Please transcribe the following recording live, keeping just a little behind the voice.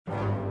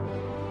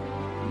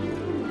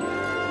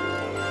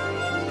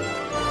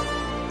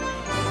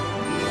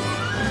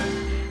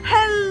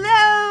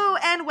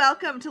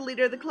welcome to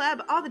Leader of the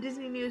Club, all the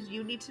Disney news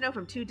you need to know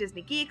from two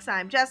Disney geeks.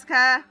 I'm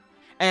Jessica.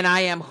 And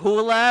I am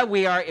Hula.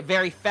 We are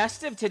very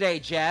festive today,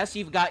 Jess.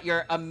 You've got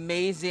your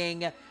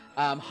amazing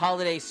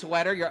holiday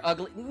sweater, your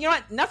ugly... You know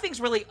what? Nothing's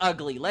really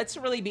ugly. Let's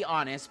really be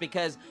honest,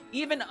 because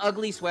even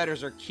ugly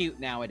sweaters are cute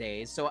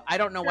nowadays. So I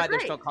don't know why they're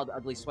still called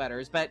ugly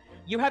sweaters, but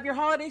you have your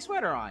holiday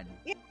sweater on.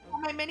 Yeah,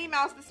 my Minnie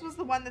Mouse. This was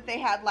the one that they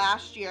had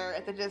last year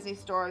at the Disney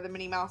store, the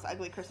Minnie Mouse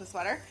ugly Christmas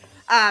sweater.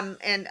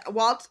 And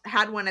Walt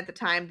had one at the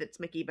time that's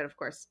Mickey, but of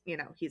course, you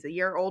know, he's a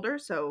year older,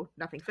 so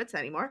nothing fits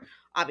anymore,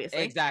 obviously.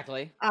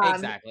 Exactly. But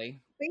yeah,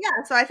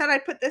 so I thought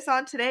I'd put this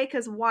on today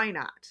because why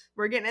not?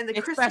 We're getting in the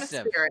Christmas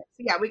spirit. So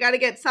yeah, we got to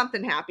get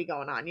something happy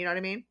going on. You know what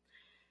I mean?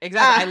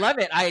 Exactly. I love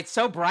it. It's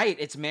so bright.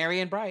 It's merry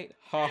and bright.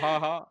 Ha ha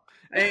ha.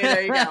 Hey,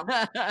 there you go.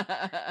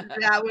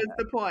 That was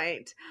the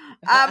point.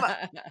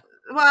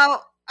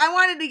 Well, I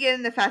wanted to get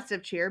in the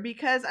festive cheer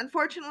because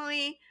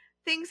unfortunately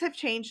things have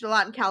changed a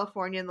lot in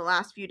California in the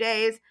last few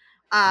days.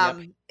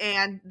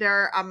 And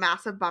they're a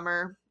massive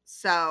bummer.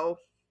 So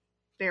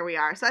there we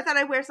are. So I thought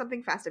I'd wear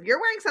something festive. You're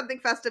wearing something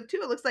festive too.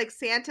 It looks like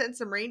Santa and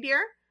some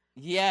reindeer.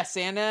 Yeah,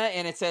 Santa,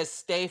 and it says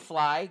 "Stay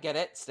Fly." Get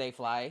it? Stay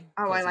fly.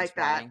 Oh, I like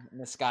that. In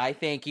the sky.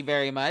 Thank you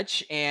very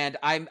much. And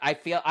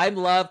I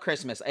love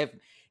Christmas.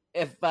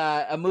 If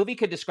a movie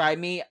could describe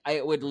me,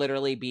 it would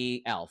literally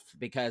be Elf,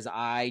 because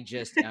I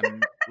just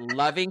am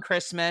loving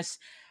Christmas.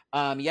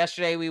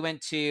 Yesterday we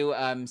went to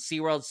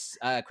SeaWorld's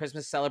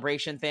Christmas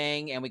celebration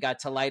thing, and we got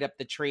to light up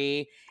the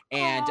tree,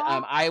 and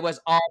I was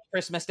all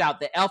Christmased out.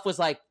 The elf was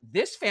like,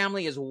 "This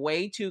family is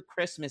way too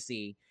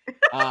Christmassy."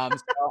 So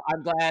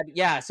I'm glad.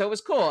 Yeah, so it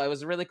was cool. It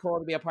was really cool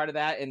to be a part of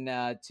that,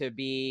 and to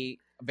be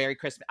very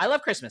Christmas. I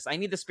love Christmas. I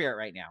need the spirit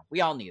right now.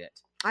 We all need it.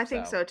 I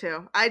think so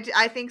too.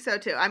 I think so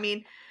too. I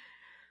mean,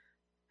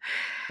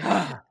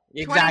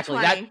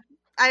 exactly.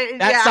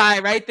 That sigh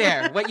right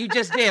there. What you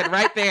just did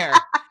right there.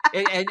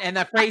 And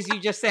the phrase you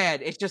just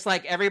said, it's just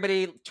like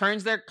everybody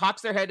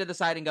cocks their head to the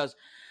side and goes,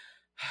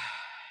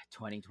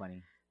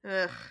 2020.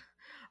 Ugh.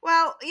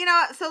 Well, you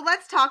know, so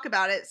let's talk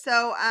about it.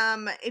 So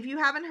if you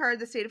haven't heard,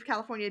 the state of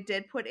California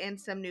did put in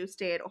some new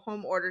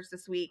stay-at-home orders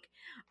this week.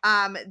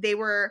 They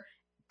were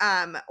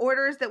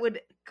orders that would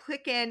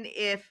click in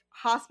if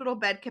hospital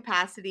bed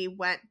capacity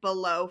went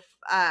below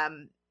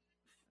 15%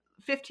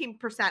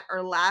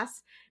 or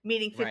less,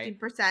 meaning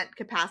 15%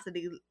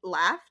 capacity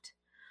left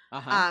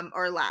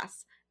or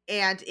less.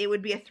 And it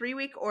would be a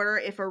 3-week order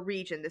if a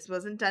region. This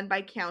wasn't done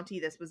by county.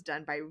 This was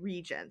done by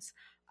regions.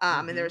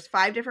 And there's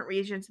 5 different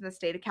regions in the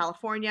state of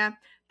California.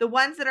 The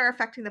ones that are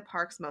affecting the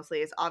parks mostly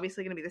is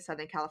obviously going to be the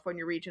Southern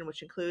California region,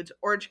 which includes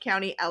Orange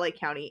County, LA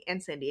County,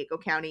 and San Diego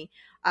County,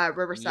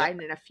 Riverside,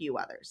 and a few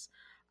others.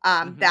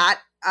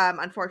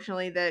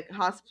 Unfortunately, the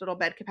hospital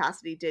bed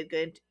capacity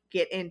did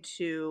get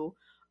into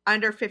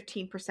under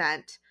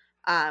 15%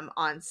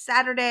 on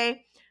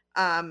Saturday.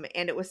 And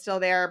it was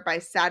still there by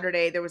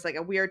Saturday. There was like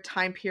a weird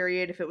time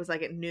period. If it was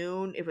like at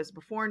noon, if it was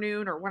before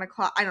noon or 1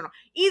 o'clock, I don't know.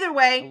 Either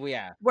way,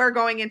 we're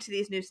going into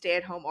these new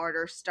stay-at-home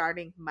orders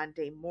starting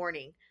Monday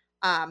morning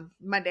at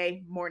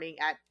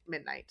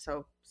midnight.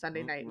 So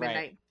Sunday night,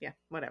 midnight. Yeah,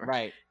 whatever.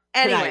 Right.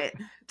 Anyway,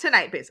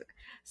 tonight basically.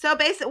 So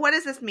basically, what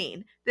does this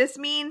mean? This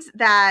means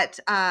that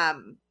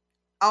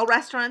all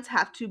restaurants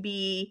have to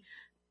be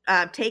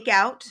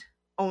takeout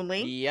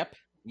only. Yep.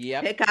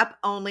 Pick up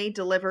only,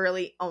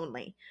 delivery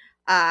only.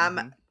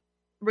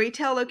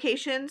 Retail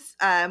locations,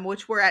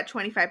 which were at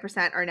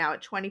 25%, are now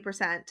at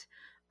 20%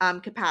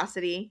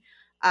 capacity.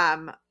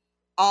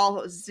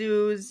 All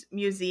zoos,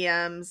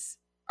 museums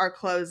are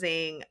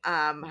closing.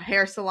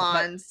 Hair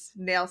salons,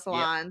 nail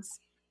salons,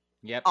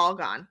 all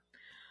gone.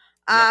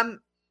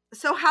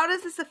 So how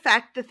does this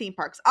affect the theme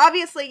parks?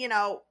 Obviously, you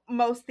know,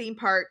 most theme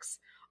parks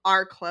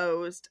are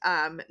closed.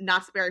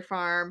 Knott's Berry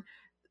Farm,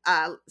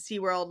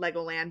 SeaWorld,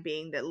 Legoland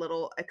being the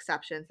little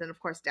exceptions, and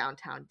of course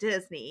Downtown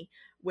Disney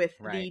with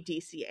the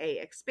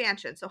DCA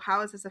expansion. So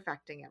how is this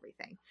affecting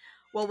everything?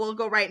 Well, we'll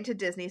go right into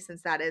Disney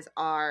since that is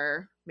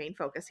our main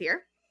focus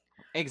here.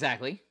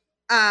 Exactly.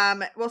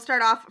 We'll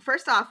start off,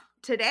 first off,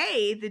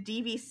 today the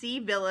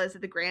DVC villas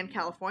at the Grand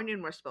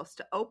Californian were supposed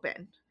to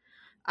open.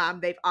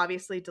 They've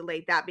obviously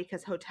delayed that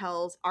because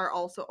hotels are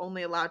also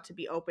only allowed to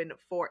be open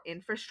for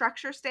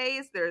infrastructure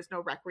stays. There's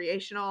no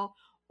recreational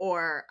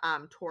or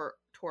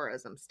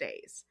tourism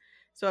stays.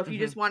 So if you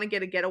just want to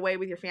get a getaway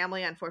with your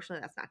family,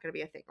 unfortunately, that's not going to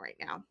be a thing right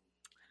now.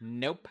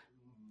 Nope.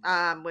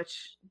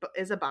 Which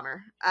is a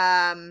bummer.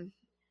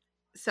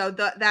 So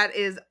that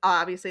is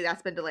obviously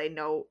that's been delayed.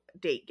 No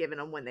date given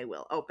on when they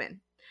will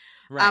open.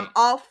 Right.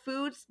 All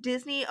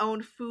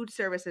Disney-owned food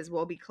services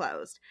will be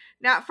closed.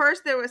 Now, at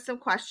first, there was some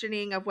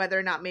questioning of whether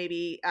or not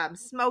maybe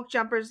smoke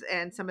jumpers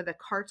and some of the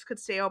carts could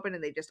stay open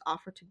and they just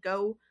offer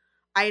to-go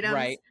items.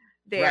 Right.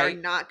 They are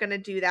not going to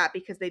do that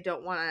because they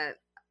don't want to,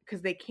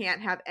 because they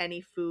can't have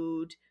any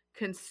food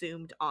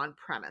consumed on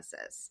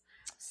premises.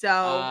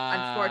 So,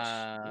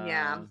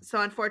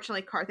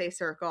 unfortunately, Carthay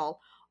Circle,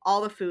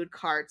 all the food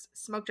carts,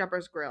 Smoke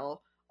Jumpers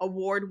Grill,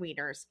 award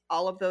wieners,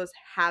 all of those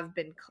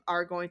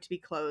are going to be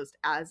closed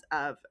as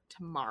of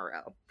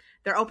tomorrow.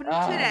 They're open Oh,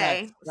 that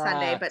today,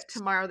 Sunday, but sucks.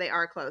 tomorrow they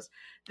are closed.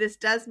 This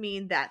does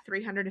mean that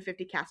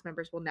 350 cast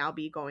members will now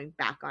be going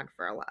back on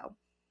furlough.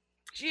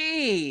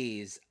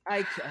 Jeez.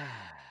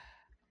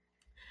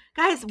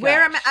 Guys,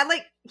 wear a mask.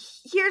 Like,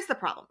 here's the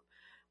problem.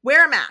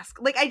 Wear a mask.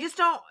 Like, I just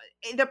don't.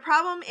 The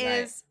problem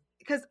is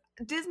because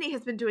Disney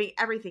has been doing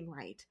everything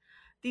right.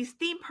 These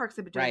theme parks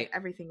have been doing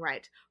everything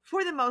right.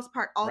 For the most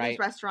part, all these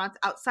restaurants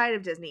outside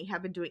of Disney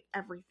have been doing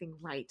everything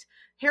right.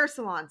 Hair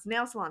salons,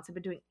 nail salons have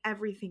been doing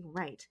everything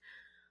right.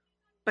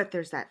 But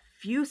there's that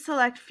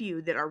select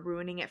few that are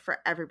ruining it for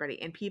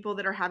everybody, and people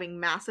that are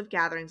having massive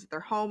gatherings at their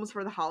homes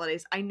for the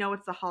holidays. I know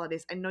it's the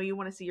holidays. I know you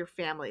want to see your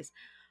families,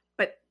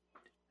 but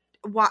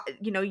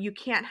you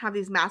can't have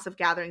these massive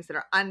gatherings that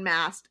are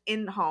unmasked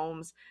in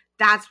homes.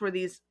 That's where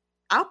these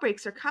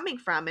outbreaks are coming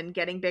from and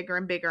getting bigger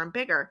and bigger and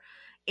bigger.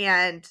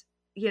 And,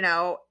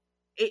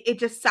 it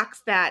just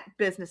sucks that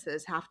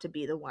businesses have to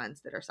be the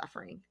ones that are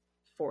suffering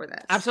for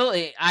this.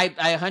 Absolutely. I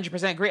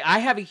 100% agree. I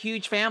have a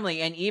huge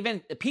family, and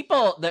even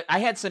people that I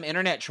had some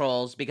internet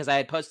trolls because I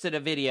had posted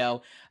a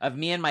video of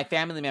me and my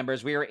family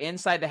members. We were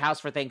inside the house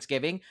for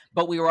Thanksgiving,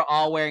 but we were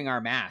all wearing our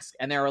masks,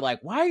 and they were like,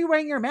 "Why are you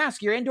wearing your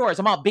mask? You're indoors."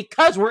 I'm all,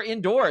 because we're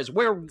indoors.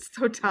 We're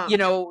so dumb.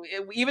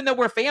 Even though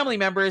we're family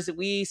members,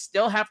 we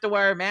still have to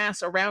wear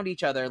masks around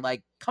each other.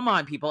 Like, come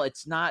on, people.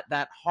 It's not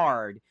that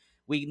hard.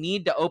 We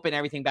need to open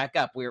everything back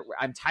up.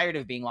 I'm tired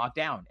of being locked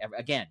down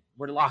again.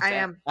 We're locked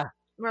down.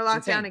 We're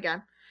locked down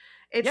again.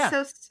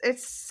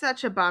 It's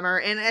such a bummer.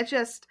 And it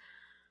just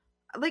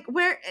like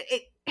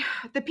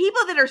the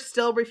people that are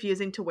still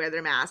refusing to wear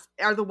their mask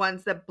are the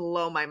ones that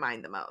blow my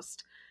mind the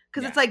most.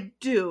 Cause it's like,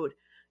 dude,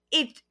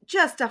 it's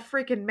just a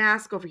freaking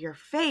mask over your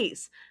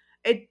face.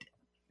 I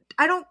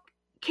don't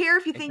care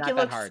if you think you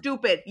look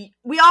stupid.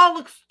 We all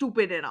look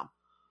stupid in them.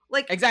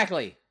 Like,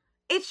 exactly.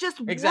 It's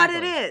just what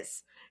it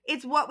is.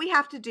 It's what we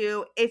have to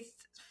do. It's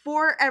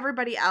for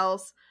everybody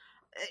else.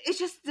 It's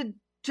just the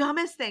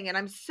dumbest thing, and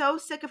I'm so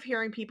sick of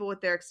hearing people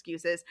with their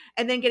excuses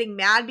and then getting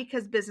mad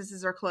because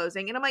businesses are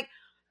closing. And I'm like,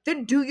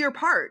 then do your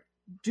part.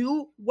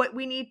 Do what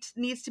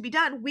needs to be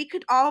done. We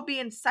could all be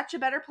in such a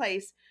better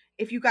place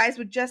if you guys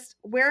would just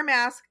wear a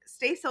mask,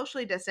 stay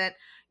socially distant,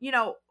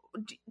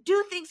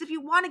 do things. If you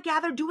want to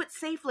gather, do it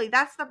safely.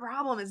 That's the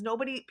problem, is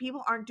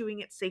people aren't doing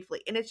it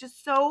safely, and it's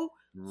just so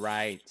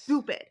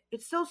stupid.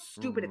 It's so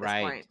stupid at this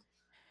point.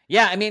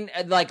 Yeah, I mean,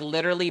 like,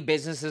 literally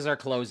businesses are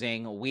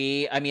closing.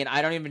 I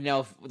don't even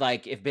know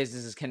if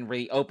businesses can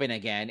reopen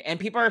again, and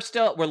people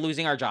we're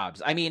losing our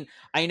jobs. I mean,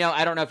 I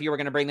don't know if you were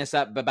going to bring this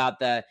up about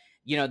the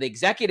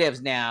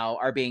executives now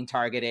are being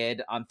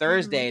targeted. On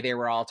Thursday, mm-hmm. They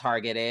were all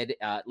targeted,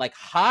 like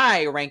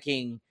high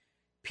ranking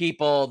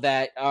people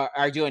that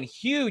are doing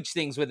huge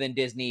things within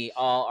Disney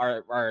all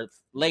are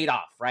laid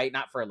off, right?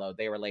 Not furloughed.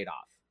 They were laid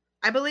off.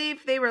 I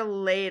believe they were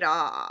laid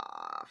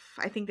off.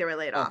 I think they were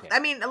laid off.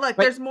 I mean, look,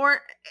 there's more.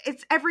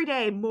 It's every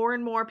day, more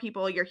and more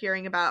people you're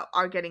hearing about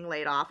are getting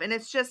laid off. And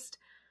it's just,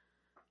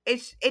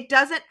 it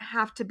doesn't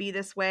have to be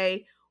this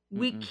way.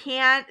 We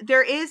can't,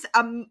 there is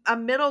a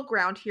middle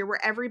ground here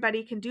where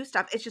everybody can do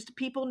stuff. It's just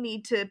people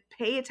need to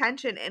pay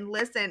attention and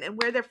listen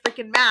and wear their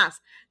freaking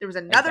mask. There was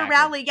another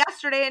rally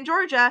yesterday in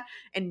Georgia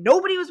and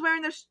nobody was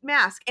wearing their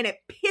mask. And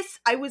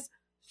I was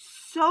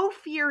so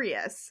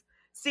furious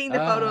seeing the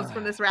photos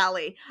from this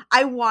rally.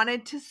 I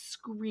wanted to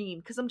scream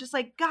because I'm just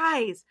like,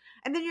 guys,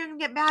 and then you're gonna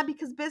get mad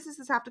because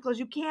businesses have to close.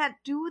 You can't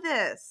do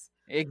this.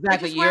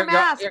 Exactly. Just wear a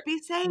mask. Be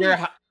safe.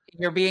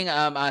 You're being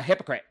a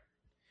hypocrite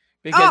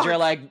because you're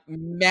like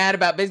mad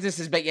about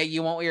businesses, but yet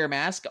you won't wear your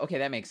mask. Okay,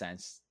 that makes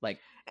sense. Like,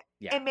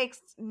 yeah, it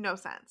makes no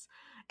sense.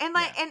 And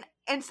like,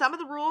 and some of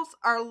the rules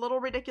are a little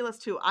ridiculous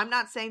too. I'm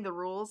not saying the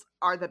rules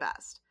are the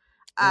best,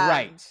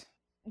 right?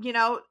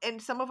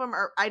 And some of them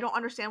I don't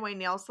understand why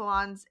nail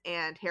salons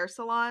and hair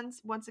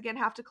salons once again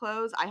have to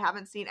close. I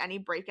haven't seen any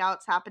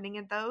breakouts happening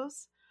in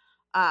those.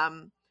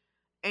 And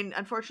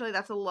unfortunately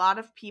that's a lot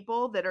of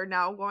people that are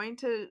now going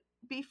to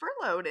be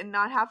furloughed and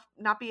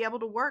not be able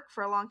to work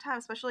for a long time,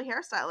 especially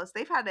hairstylists.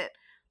 They've had it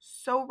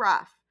so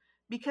rough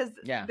because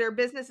their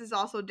business is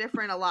also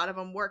different. A lot of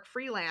them work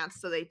freelance,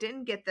 so they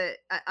didn't get the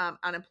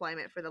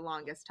unemployment for the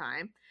longest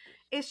time.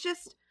 It's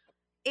just,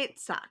 it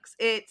sucks.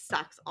 It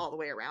sucks all the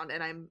way around.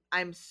 And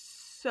I'm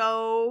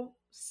so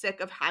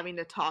sick of having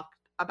to talk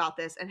about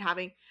this and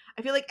I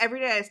feel like every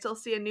day I still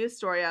see a news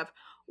story of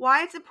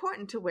why it's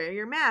important to wear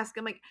your mask.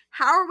 I'm like,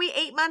 how are we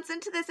 8 months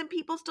into this and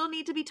people still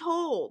need to be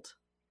told?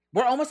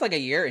 We're almost like a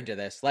year into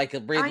this. Like,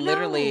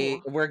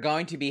 we're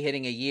going to be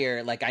hitting a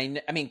year. Like, I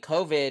mean,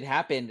 COVID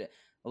happened,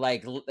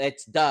 like,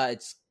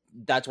 that's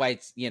why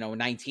it's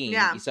 19.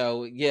 Yeah.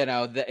 So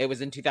it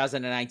was in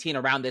 2019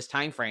 around this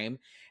time frame,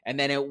 and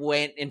then it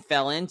went and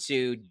fell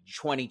into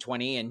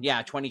 2020, and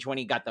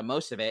 2020 got the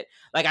most of it.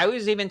 Like, I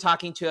was even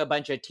talking to a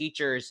bunch of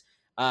teachers,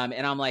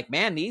 and I'm like,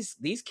 man, these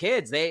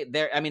kids,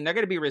 they're going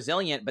to be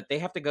resilient, but they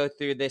have to go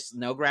through this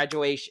no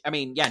graduation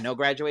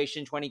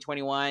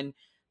 2021.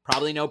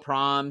 Probably no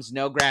proms,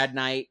 no grad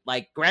night.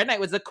 Like grad night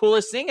was the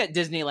coolest thing at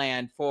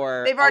Disneyland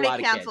for They've a already lot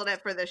of canceled kids.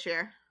 it for this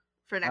year,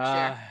 for next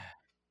year.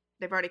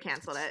 They've already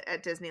canceled it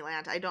at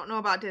Disneyland. I don't know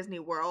about Disney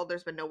World.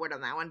 There's been no word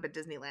on that one, but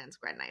Disneyland's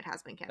grad night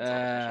has been canceled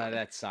officially.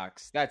 That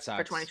sucks. That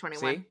sucks. For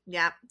 2021. See?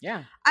 Yeah.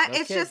 Yeah.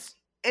 It's kids. Just,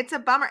 it's a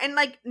bummer. And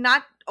like,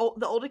 not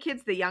the older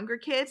kids, the younger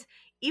kids,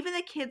 even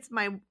the kids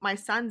my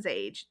son's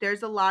age,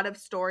 there's a lot of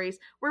stories.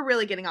 We're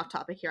really getting off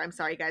topic here. I'm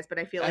sorry, guys, but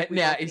I feel like we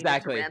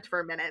exactly. need to rant for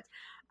a minute.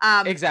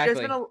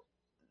 Exactly.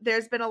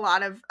 There's been a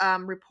lot of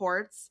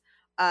reports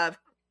of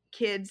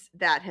kids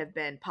that have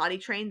been potty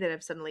trained that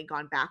have suddenly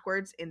gone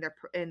backwards in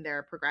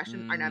their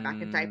progression, are now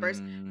back in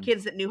diapers.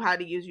 Kids that knew how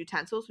to use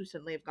utensils who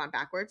suddenly have gone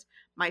backwards.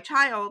 My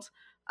child,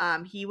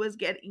 he was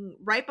getting,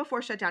 right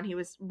before shutdown, he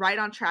was right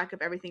on track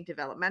of everything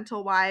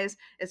developmental wise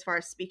as far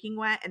as speaking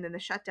went, and then the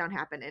shutdown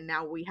happened, and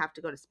now we have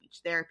to go to speech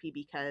therapy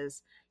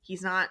because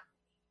he's not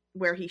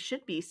where he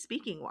should be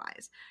speaking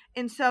wise.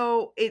 And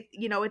so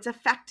it's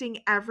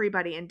affecting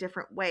everybody in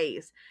different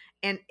ways,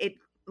 and it,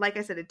 like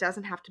I said, it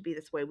doesn't have to be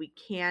this way. We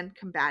can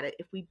combat it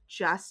if we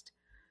just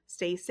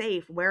stay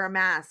safe, wear a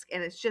mask.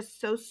 And it's just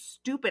so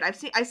stupid.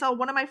 I saw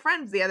one of my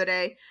friends the other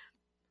day,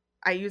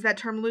 I use that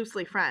term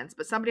loosely, friends,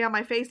 but somebody on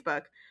my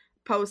Facebook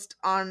post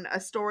on a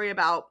story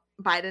about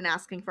Biden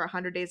asking for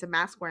 100 days of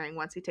mask wearing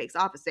once he takes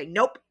office, saying,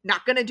 nope,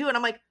 not going to do it.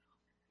 I'm like,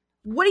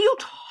 what are you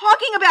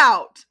talking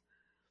about?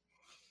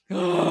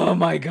 Oh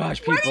my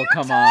gosh, people,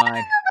 come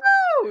on.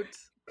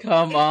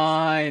 Come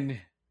on.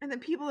 And then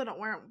people that don't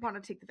want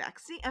to take the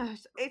vaccine,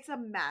 it's a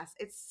mess.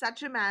 It's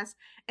such a mess.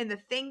 And the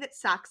thing that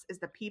sucks is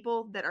the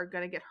people that are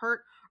going to get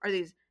hurt are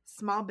these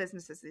small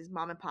businesses, these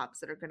mom and pops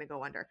that are going to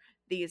go under.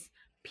 These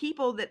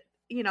people that,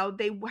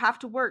 they have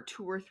to work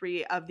 2 or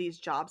 3 of these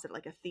jobs at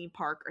like a theme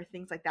park or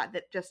things like that,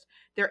 that just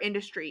their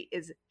industry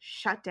is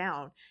shut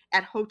down.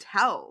 At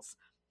hotels.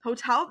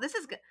 This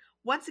is,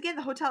 once again,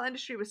 the hotel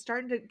industry was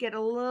starting to get a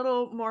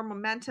little more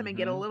momentum and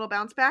get a little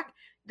bounce back.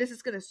 This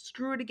is going to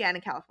screw it again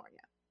in California.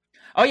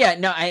 Oh yeah,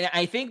 no,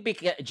 I think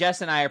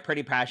Jess and I are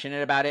pretty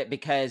passionate about it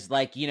because,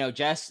 like,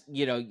 Jess,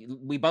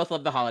 we both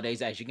love the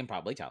holidays, as you can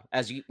probably tell,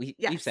 as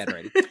you've said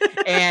already.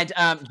 And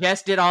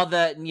Jess did all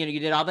the, you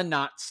did all the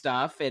knot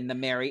stuff and the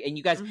merry, and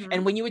you guys,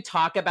 and when you would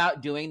talk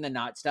about doing the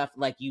knot stuff,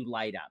 like, you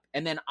light up.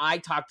 And then I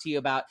talked to you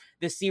about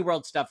the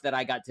SeaWorld stuff that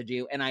I got to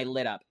do, and I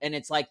lit up. And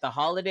it's like the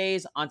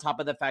holidays on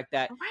top of the fact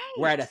that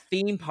we're at a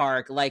theme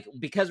park, like,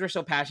 because we're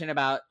so passionate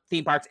about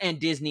theme parks and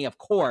Disney, of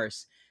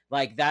course.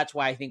 Like, that's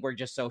why I think we're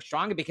just so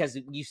strong, because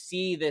you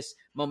see this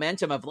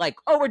momentum of like,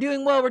 oh, we're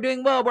doing well.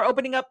 We're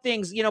opening up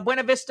things.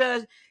 Buena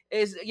Vista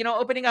is,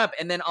 opening up.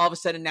 And then all of a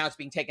sudden now it's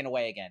being taken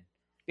away again.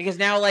 Because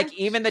now, like,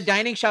 even the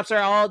dining shops are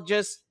all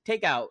just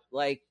takeout,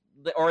 like,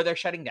 or they're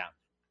shutting down.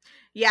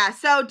 Yeah.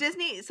 So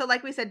Disney,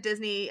 like we said,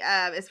 Disney,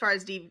 as far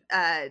as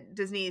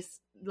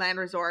Disney's Land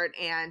Resort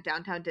and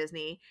Downtown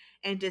Disney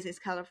and Disney's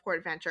California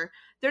Adventure,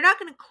 they're not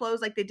going to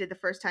close like they did the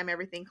first time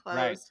everything closed.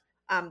 Right.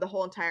 The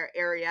whole entire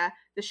area.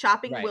 The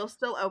shopping will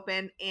still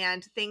open,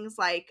 and things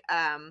like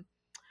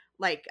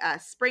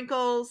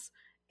sprinkles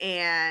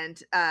and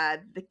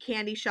the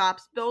candy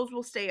shops, those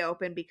will stay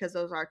open because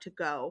those are to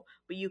go,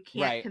 but you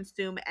can't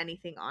consume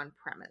anything on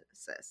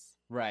premises.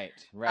 Right.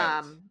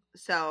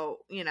 So,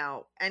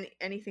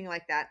 anything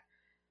like that.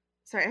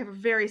 Sorry, I have a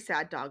very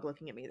sad dog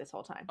looking at me this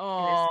whole time.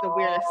 And it's the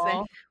weirdest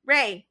thing.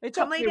 Ray,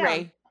 come lay down.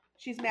 Ray.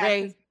 She's mad.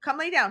 Ray. Come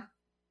lay down.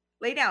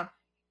 Lay down.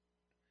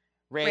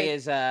 Ray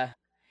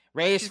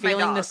is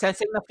feeling the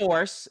sensing the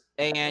force,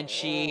 and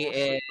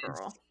she's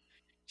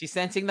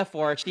sensing the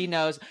force. She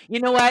knows. You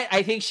know what?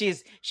 I think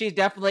she's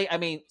definitely, I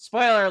mean,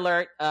 spoiler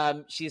alert,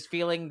 she's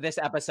feeling this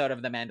episode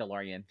of The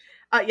Mandalorian.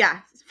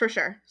 Yeah, for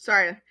sure.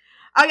 Sorry.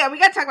 Oh yeah, we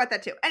got to talk about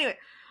that too. Anyway,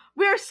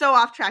 we're so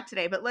off track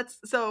today, but like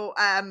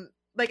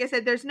I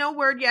said, there's no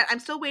word yet. I'm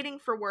still waiting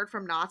for word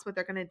from Knott's what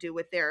they're going to do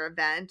with their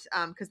event,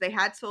 because they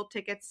had sold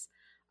tickets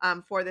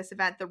for this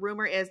event. The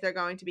rumor is they're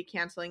going to be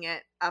canceling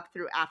it up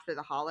through after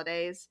the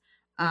holidays.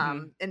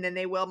 And then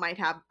they might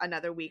have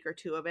another week or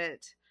 2 of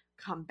it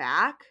come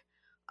back.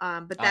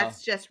 But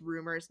that's just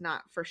rumors,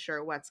 not for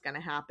sure what's going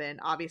to happen.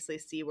 Obviously,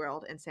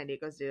 SeaWorld and San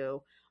Diego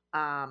Zoo,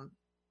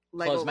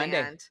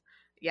 Legoland,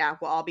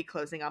 will all be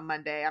closing on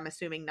Monday. I'm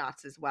assuming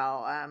Knott's as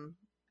well.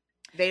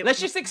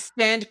 Let's just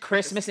extend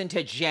Christmas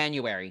into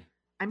January.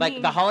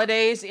 Like the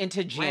holidays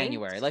into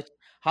January. Right?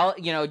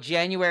 Like,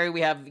 January we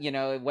have,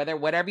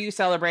 whatever you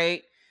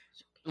celebrate.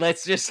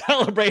 Let's just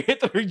celebrate it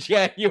through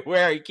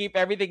January. Keep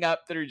everything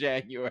up through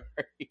January.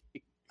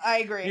 I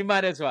agree. You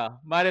might as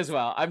well.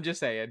 I'm just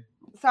saying.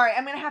 Sorry,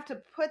 I'm going to have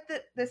to put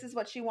this is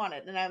what she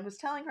wanted. And I was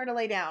telling her to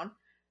lay down.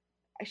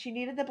 She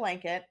needed the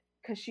blanket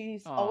because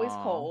she's always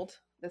cold,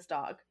 this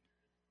dog.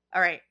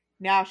 All right.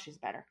 Now she's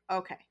better.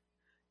 Okay.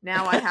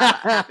 Now I have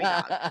a happy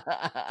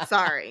dog.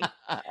 Sorry.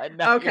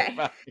 Okay.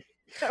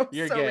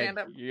 You're so good.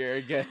 Random.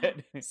 You're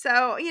good.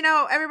 So,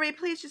 everybody,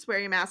 please just wear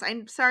your mask.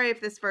 I'm sorry if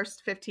this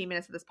first 15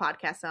 minutes of this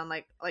podcast sound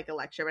like a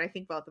lecture, but I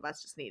think both of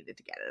us just needed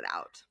to get it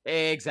out.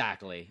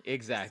 Exactly.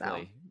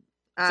 So,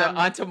 So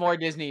on to more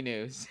Disney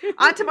news.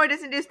 On to more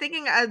Disney news.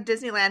 Thinking of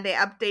Disneyland, they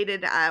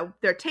updated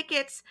their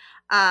tickets,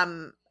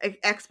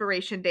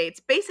 expiration dates,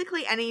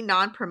 basically any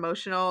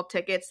non-promotional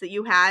tickets that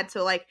you had.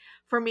 So like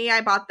for me,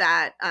 I bought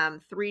that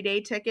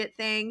 3-day ticket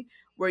thing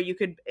where you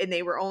could, and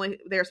they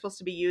were supposed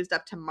to be used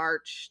up to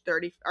March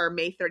 30 or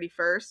May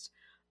 31st.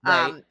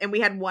 Right. And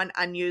we had one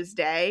unused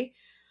day.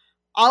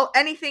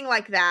 Anything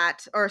like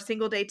that, or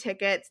single day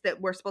tickets that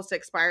were supposed to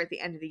expire at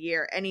the end of the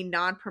year, any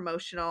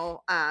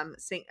non-promotional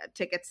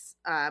tickets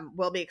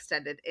will be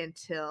extended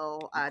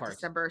until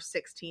December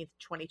 16th,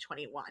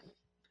 2021.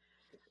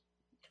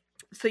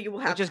 So you will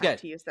have time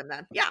to use them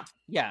then.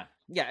 Yeah,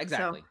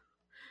 exactly. So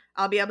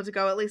I'll be able to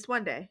go at least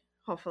one day,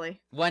 hopefully.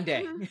 One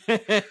day.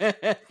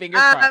 Fingers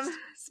crossed.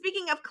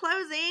 Speaking of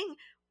closing,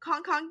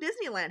 Hong Kong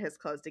Disneyland has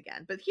closed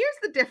again. But here's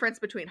the difference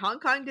between Hong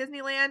Kong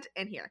Disneyland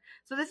and here.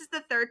 So this is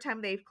the third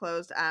time they've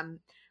closed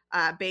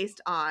based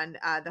on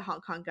the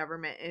Hong Kong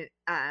government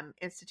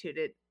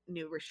instituted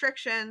new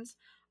restrictions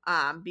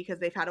because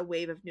they've had a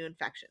wave of new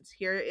infections.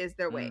 Here is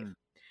their wave.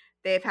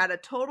 They've had a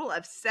total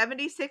of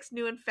 76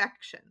 new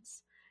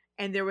infections,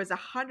 and there was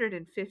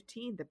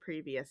 115 the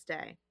previous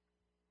day.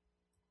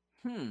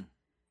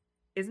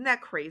 Isn't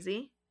that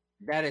crazy?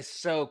 That is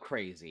so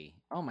crazy.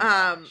 Oh my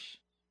gosh.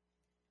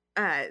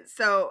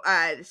 So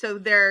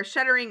they're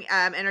shuttering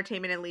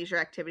entertainment and leisure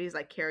activities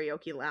like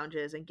karaoke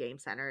lounges and game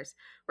centers.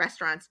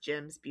 Restaurants,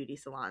 gyms, beauty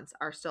salons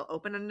are still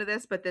open under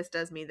this, but this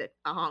does mean that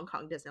Hong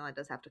Kong Disneyland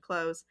does have to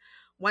close.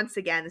 Once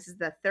again, this is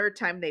the third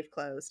time they've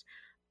closed.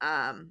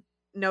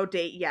 No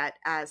date yet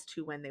as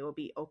to when they will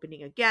be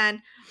opening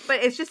again,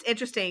 but it's just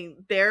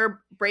interesting their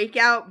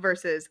breakout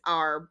versus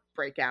our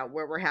breakout,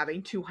 where we're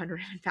having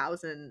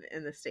 200,000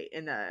 in the state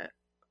in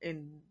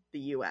the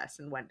US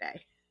in one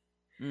day.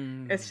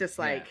 It's just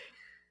like,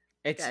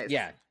 it's guys.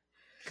 Yeah.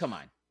 Come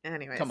on.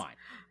 Anyways, come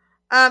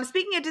on.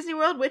 Speaking of Disney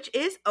World, which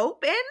is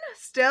open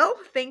still,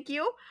 thank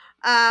you.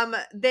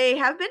 They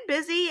have been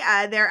busy.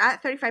 They're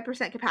at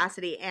 35%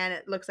 capacity, and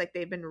it looks like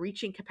they've been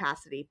reaching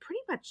capacity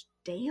pretty much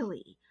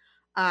daily.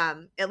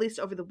 At least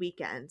over the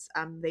weekends.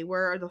 They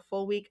were the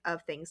full week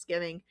of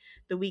Thanksgiving.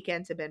 The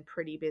weekends have been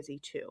pretty busy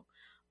too.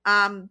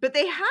 But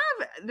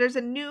there's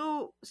a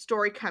new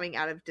story coming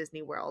out of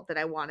Disney World that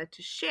I wanted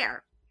to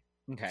share.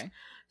 Okay.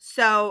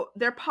 So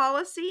their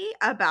policy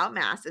about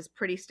masks is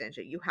pretty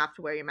stringent. You have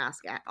to wear your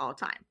mask at all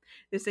time.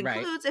 This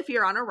includes if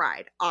you're on a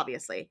ride,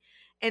 obviously.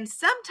 And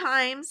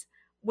sometimes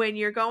when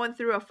you're going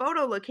through a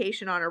photo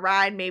location on a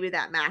ride, maybe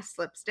that mask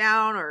slips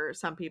down, or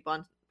some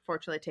people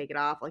unfortunately take it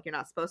off like you're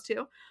not supposed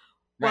to.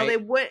 Well,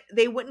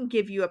 they wouldn't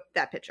give you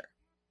that picture.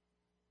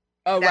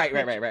 Oh,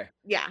 right.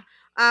 Yeah.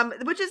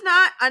 Which is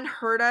not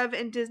unheard of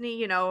in Disney.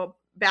 You know,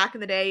 back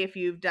in the day, if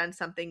you've done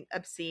something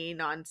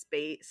obscene on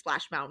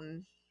Splash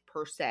Mountain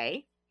per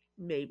se,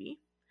 maybe.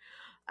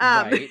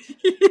 Right.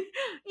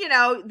 You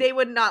know, they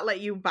would not let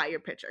you buy your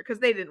picture because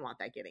they didn't want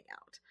that getting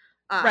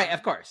out. Right,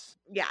 of course.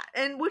 Yeah,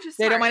 and which is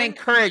they don't want to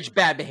encourage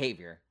bad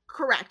behavior.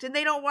 Correct, and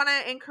they don't want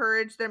to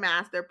encourage their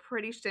mask. They're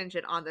pretty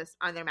stringent on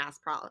their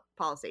mask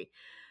policy.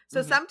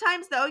 So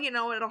sometimes, though, you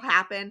know, it'll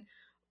happen.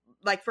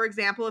 Like, for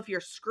example, if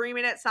you're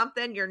screaming at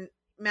something, your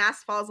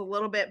mask falls a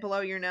little bit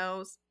below your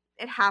nose.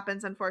 It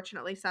happens,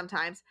 unfortunately,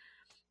 sometimes.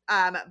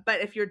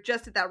 But if you're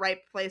just at that right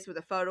place where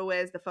the photo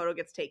is, the photo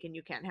gets taken,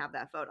 you can't have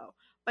that photo.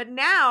 But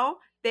now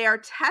they are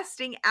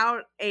testing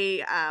out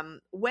a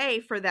way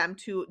for them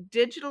to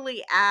digitally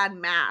add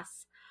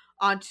masks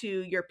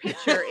onto your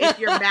picture if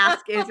your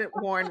mask isn't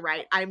worn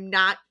right. I'm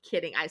not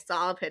kidding. I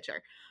saw a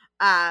picture.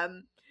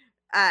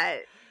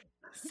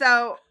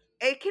 So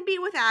it can be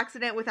with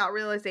accident, without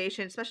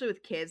realization, especially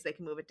with kids, they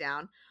can move it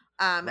down.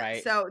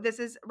 Right. So this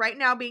is right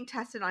now being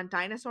tested on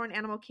Dinosaur and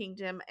Animal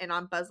Kingdom and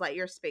on Buzz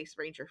Lightyear Space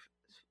Ranger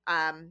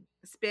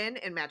Spin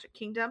in Magic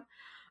Kingdom.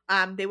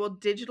 They will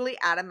digitally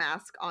add a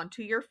mask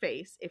onto your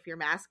face if your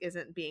mask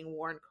isn't being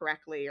worn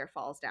correctly or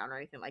falls down or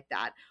anything like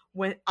that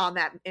when on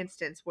that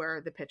instance where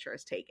the picture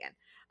is taken.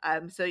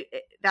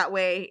 That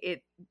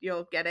way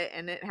you'll get it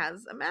and it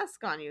has a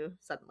mask on you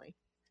suddenly.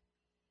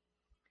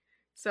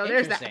 So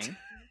there's that.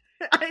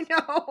 I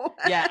know.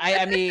 Yeah,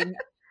 I mean,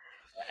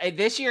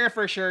 this year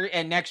for sure,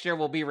 and next year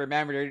will be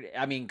remembered.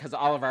 I mean, because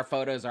all of our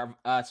photos are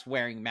us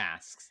wearing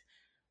masks.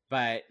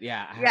 But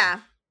yeah.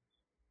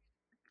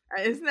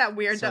 Isn't that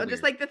weird though? Weird.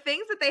 Just like the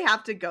things that they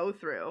have to go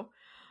through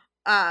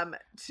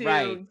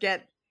to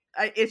get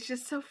it's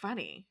just so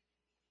funny.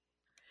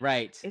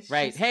 Right.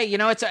 Hey, you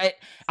know, it's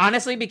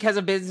honestly because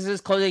of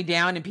businesses closing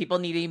down and people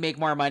needing to make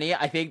more money.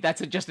 I think that's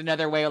just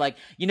another way of like,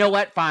 you know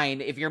what? Fine.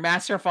 If your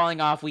masks are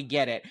falling off, we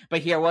get it. But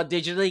here, we'll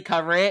digitally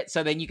cover it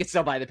so then you can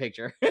still buy the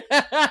picture.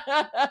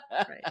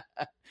 Right.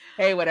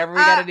 Hey, whatever we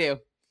got to do.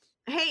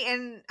 Hey,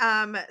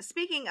 and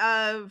speaking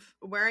of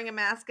wearing a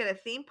mask at a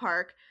theme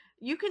park,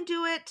 you can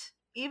do it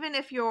even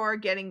if you're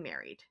getting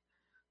married.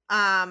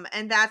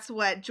 And that's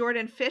what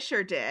Jordan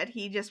Fisher did.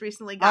 He just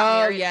recently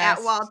got married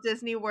at Walt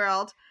Disney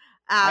World.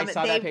 I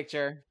saw that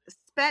picture.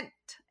 Spent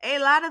a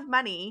lot of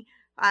money,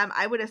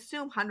 I would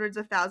assume hundreds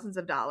of thousands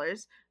of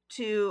dollars,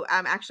 to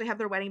actually have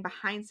their wedding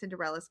behind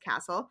Cinderella's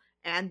castle,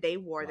 and they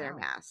wore their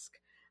mask.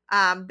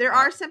 There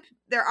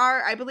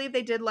are I believe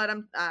they did let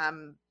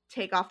them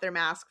take off their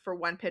mask for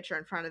one picture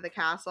in front of the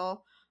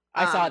castle.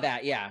 I saw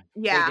that. Yeah,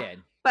 yeah, they did.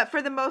 But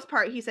for the most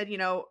part, he said,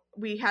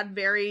 we had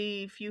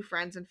very few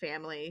friends and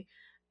family,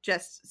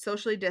 just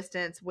socially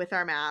distanced with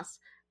our masks,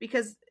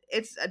 because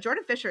it's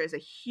Jordan Fisher is a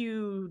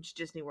huge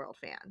Disney World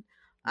fan.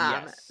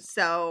 Yes.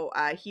 So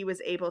he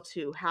was able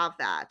to have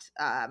that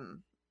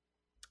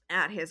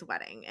at his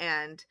wedding,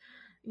 and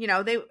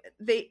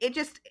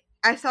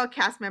I saw a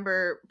cast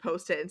member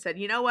post it and said,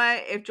 you know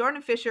what? If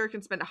Jordan Fisher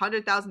can spend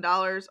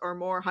 $100,000 or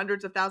more,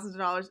 hundreds of thousands of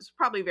dollars, it's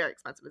probably very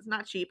expensive. It's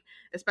not cheap,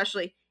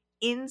 especially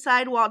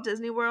inside Walt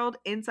Disney World,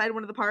 inside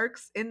one of the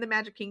parks in the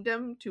Magic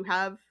Kingdom, to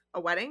have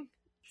a wedding.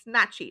 It's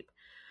not cheap.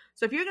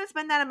 So if you're going to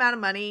spend that amount of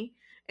money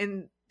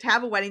and to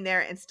have a wedding there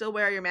and still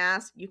wear your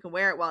mask, you can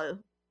wear it while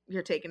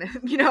you're taking it.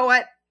 You know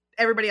what?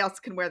 Everybody else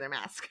can wear their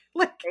mask.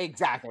 Like,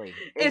 exactly.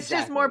 It's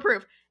just more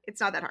proof. It's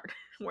not that hard.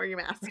 Wear your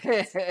mask.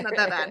 It's not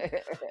that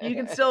bad. You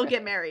can still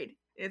get married.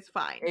 It's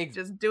fine.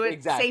 Just do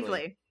it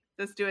safely.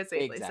 Just do it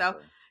safely.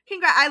 Exactly. So,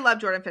 I love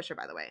Jordan Fisher,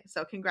 by the way.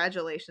 So,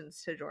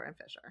 congratulations to Jordan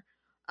Fisher.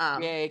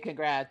 Yay!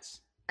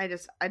 Congrats. I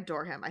just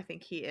adore him. I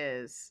think he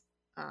is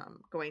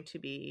going to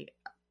be.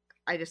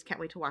 I just can't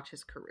wait to watch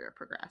his career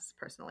progress.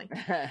 Personally.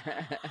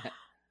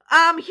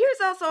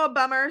 Here's also a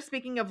bummer.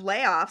 Speaking of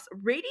layoffs,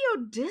 Radio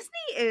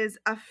Disney is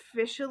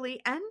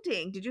officially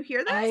ending. Did you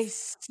hear this? I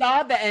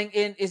saw that.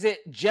 And is it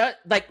just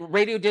like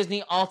Radio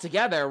Disney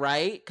altogether,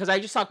 right? Because I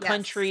just saw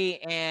Country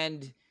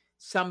and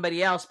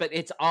somebody else, but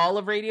it's all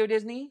of Radio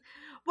Disney?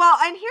 Well,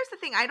 and here's the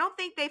thing. I don't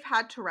think they've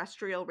had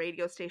terrestrial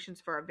radio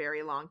stations for a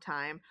very long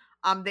time.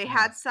 They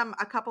had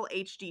a couple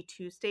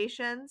HD2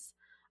 stations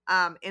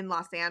in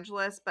Los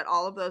Angeles, but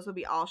all of those will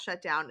be all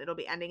shut down. It'll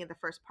be ending in the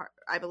first part,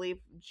 I believe,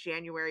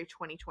 January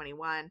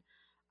 2021.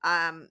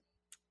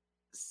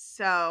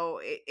 So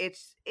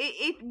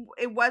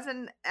it was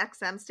an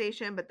XM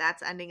station, but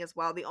that's ending as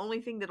well. The only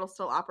thing that'll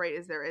still operate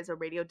is there is a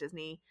Radio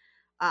Disney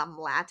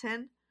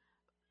Latin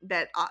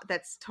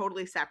that's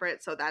totally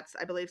separate. So that's,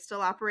 I believe,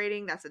 still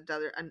operating. That's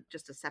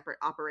just a separate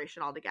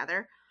operation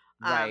altogether.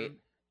 Right.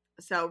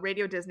 So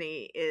Radio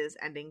Disney is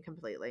ending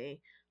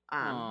completely.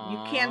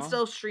 You can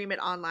still stream it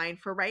online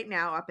for right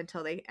now up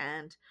until they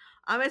end.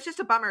 It's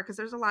just a bummer because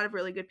there's a lot of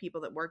really good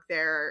people that work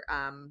there.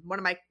 One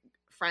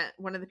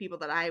of the people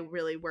that I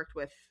really worked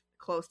with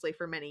closely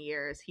for many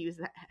years, he was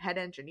the head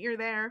engineer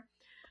there.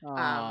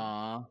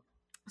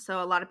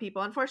 So a lot of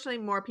people,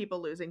 unfortunately, more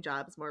people losing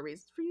jobs, more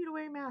reasons for you to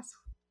wear a mask.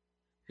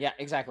 Yeah,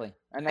 exactly.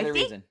 Another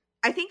reason.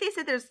 I think they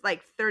said there's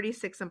like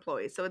 36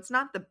 employees, so it's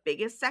not the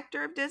biggest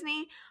sector of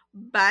Disney,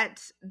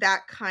 but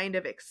that kind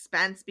of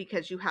expense,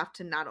 because you have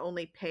to not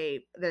only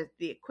pay the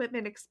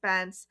equipment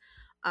expense,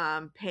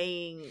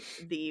 paying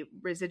the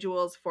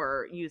residuals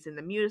for using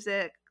the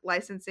music,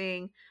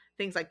 licensing,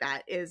 things like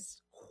that,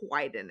 is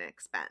quite an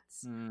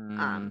expense.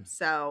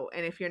 So,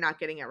 and if you're not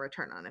getting a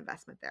return on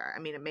investment there, I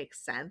mean, it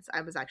makes sense.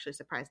 I was actually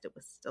surprised it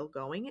was still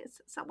going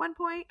at one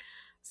point.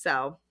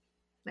 So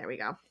there we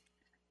go.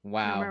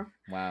 Wow.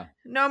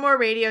 No more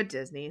Radio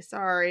Disney.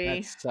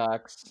 Sorry.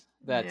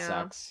 That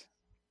sucks.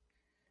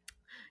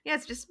 Yeah,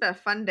 it's just been a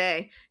fun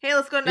day. Hey,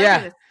 let's go to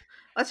another.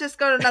 Let's just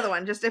go to another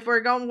one. Just if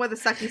we're going with the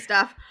sucky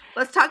stuff,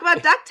 let's talk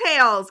about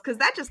DuckTales, because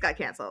that just got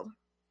canceled.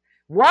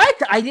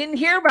 What? I didn't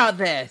hear about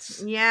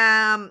this.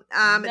 Yeah.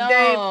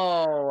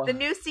 No. The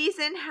new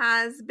season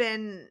has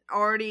been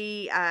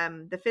already.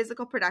 The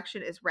physical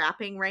production is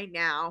wrapping right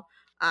now.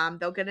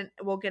 We'll get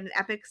an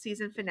epic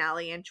season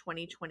finale in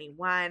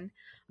 2021.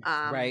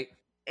 Right.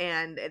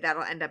 And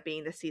that'll end up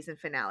being the season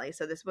finale.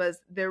 So this was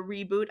the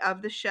reboot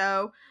of the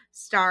show,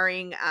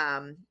 starring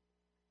a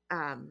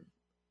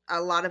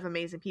lot of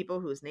amazing people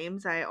whose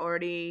names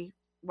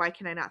why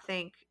can I not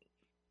think?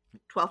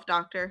 12th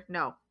Doctor?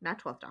 No,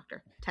 not 12th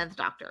Doctor. 10th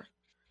Doctor.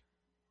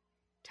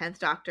 10th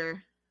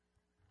Doctor.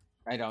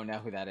 I don't know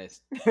who that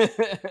is.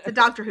 It's a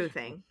Doctor Who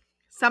thing.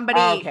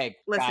 Somebody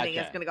listening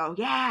is going to go,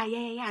 yeah,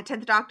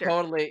 10th Doctor.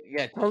 Totally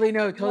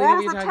know what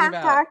you're talking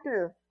about.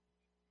 Doctor?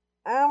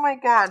 Oh my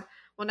God.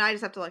 Well, now I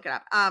just have to look it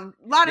up. A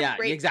lot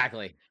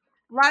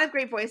of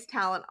great voice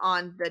talent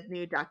on the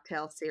new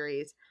DuckTales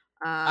series.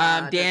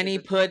 Danny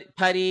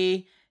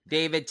Putty,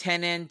 David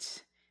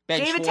Tennant,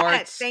 Ben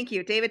Schwartz. Thank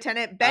you. David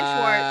Tennant, Ben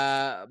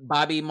Schwartz.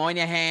 Bobby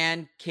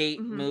Moynihan, Kate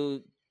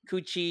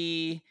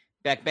Mucucci,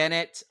 Beck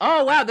Bennett.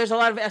 Oh wow, there's a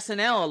lot of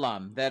SNL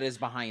alum that is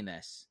behind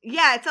this.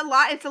 Yeah, it's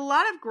a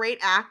lot of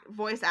great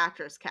voice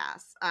actors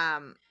cast.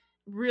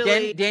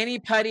 Really, Danny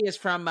Putty is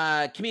from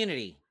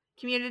Community.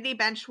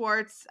 Ben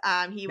Schwartz.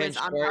 He was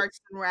on Parks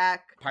and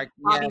Rec.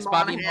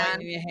 Bobby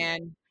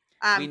Moynihan.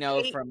 We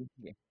know from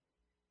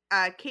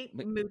Kate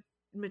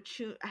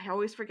Mucci. I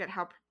always forget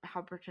how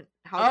to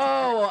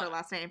pronounce her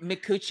last name.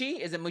 Micucci?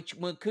 Is it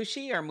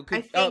Mucucci or Micucci?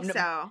 I think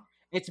so.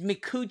 It's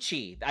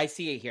Micucci. I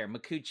see it here.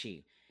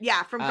 Micucci.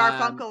 Yeah, from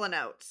Garfunkel and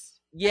Oates.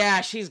 Yeah,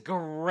 she's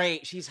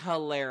great. She's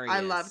hilarious. I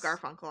love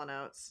Garfunkel and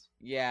Oates.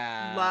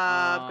 Yeah.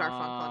 Love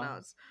Garfunkel and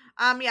Oates.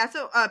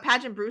 So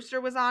Pageant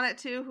Brewster was on it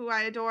too, who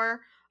I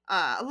adore.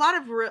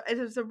 it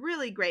was a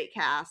really great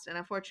cast, and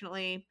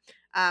unfortunately,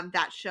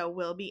 that show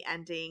will be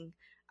ending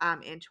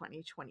in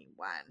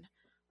 2021.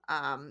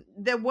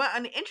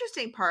 An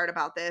interesting part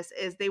about this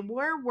is they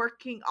were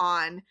working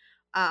on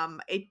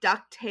a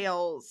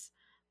DuckTales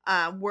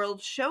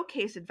World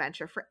Showcase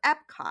adventure for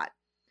Epcot.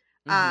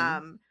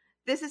 Mm-hmm.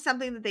 This is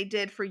something that they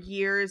did for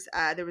years.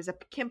 There was a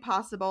Kim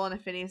Possible and a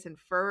Phineas and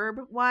Ferb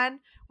one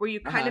where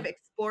you kind Uh-huh. of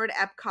explored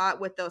Epcot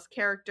with those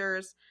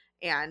characters,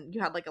 and you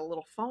had like a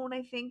little phone,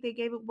 I think they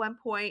gave at one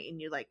point, and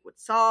you like would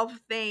solve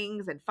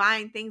things and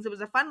find things. It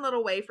was a fun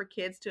little way for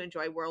kids to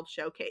enjoy World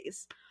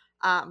Showcase.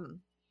 Because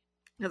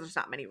there's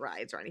not many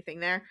rides or anything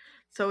there.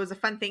 So it was a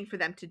fun thing for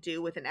them to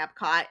do with an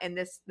Epcot. And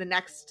the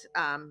next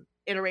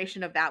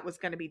iteration of that was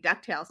going to be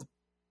DuckTales.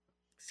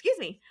 Excuse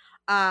me.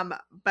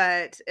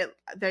 But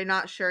they're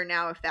not sure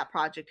now if that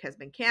project has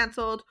been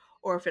canceled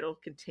or if it'll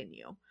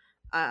continue.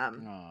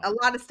 A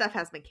lot of stuff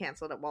has been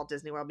canceled at Walt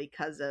Disney World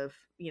because of,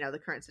 the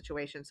current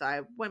situation. So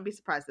I wouldn't be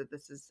surprised that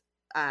this is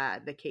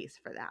the case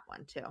for that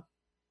one too.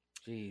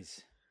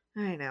 Jeez.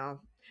 I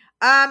know.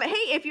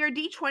 Hey, if you're a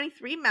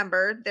D23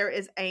 member, there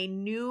is a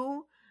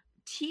new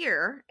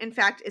tier. In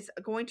fact, it's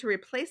going to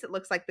replace, it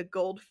looks like, the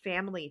Gold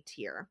Family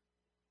tier.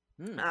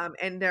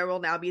 And there will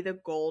now be the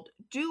Gold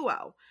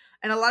Duo.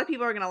 And a lot of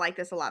people are going to like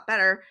this a lot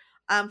better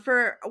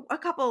for a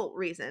couple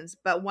reasons,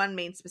 but one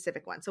main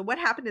specific one. So what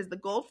happened is the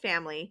Gold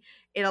Family,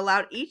 it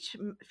allowed each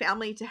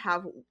family to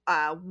have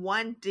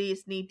one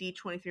Disney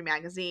D23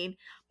 magazine,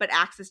 but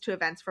access to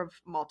events for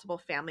multiple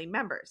family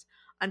members.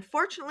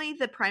 Unfortunately,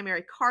 the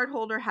primary card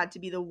holder had to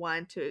be the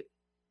one to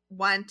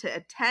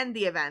attend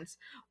the events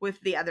with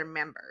the other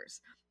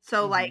members.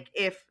 So like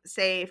if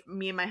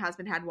me and my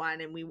husband had one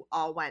and we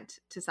all went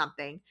to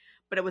something,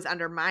 but it was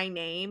under my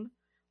name,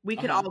 we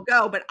could all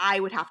go, but I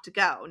would have to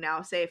go.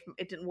 Now, say if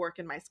it didn't work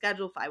in my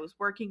schedule, if I was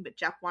working, but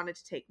Jeff wanted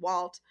to take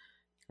Walt,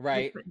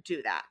 we couldn't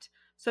do that.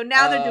 So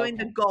now they're doing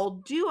the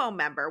Gold Duo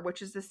member,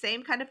 which is the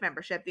same kind of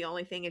membership. The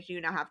only thing is you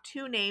now have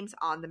 2 names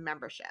on the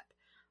membership.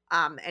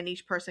 And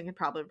each person can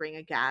probably bring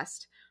a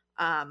guest.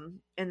 And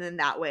then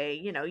that way,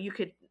 you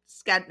could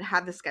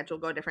have the schedule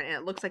go different. And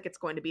it looks like it's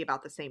going to be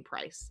about the same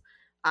price.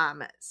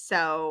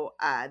 So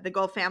the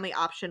Gold Family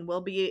option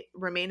will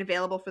remain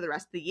available for the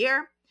rest of the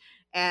year.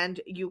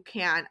 And you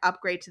can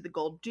upgrade to the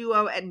Gold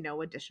Duo at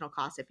no additional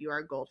cost if you are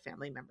a Gold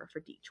Family member for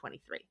D23.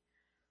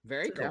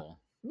 Very cool.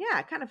 Yeah,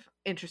 kind of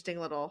interesting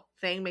little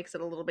thing. Makes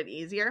it a little bit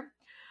easier.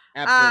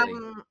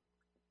 Absolutely.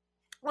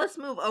 Let's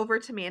move over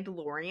to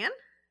Mandalorian,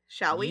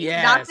 shall we?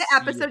 Yes. Not the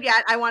episode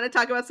yet. I want to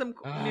talk about some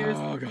news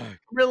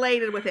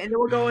related with it, and then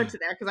we'll go into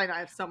there because I know I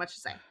have so much to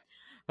say.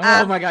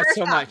 Oh my God,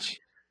 so much.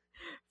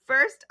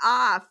 First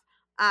off,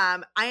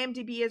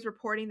 IMDb is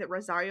reporting that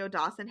Rosario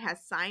Dawson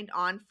has signed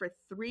on for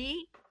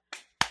 3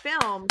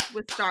 films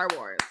with Star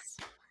Wars.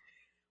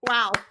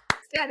 Wow.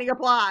 Standing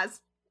applause.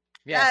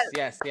 Yes.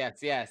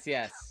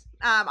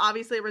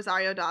 Obviously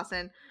Rosario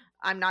Dawson,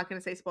 I'm not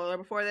going to say spoiler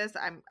before this.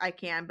 I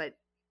can, but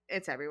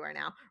it's everywhere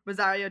now.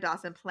 Rosario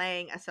Dawson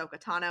playing Ahsoka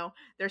Tano.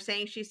 They're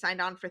saying she signed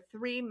on for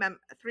 3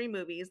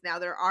 movies. Now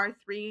there are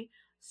 3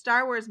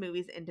 Star Wars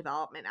movies in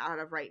development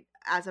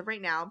as of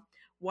right now.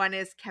 One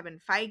is Kevin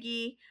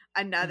Feige,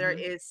 another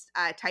is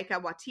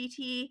Taika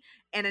Waititi,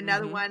 and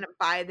another one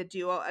by the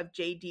duo of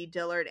J.D.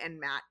 Dillard and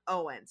Matt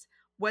Owens.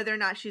 Whether or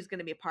not she's going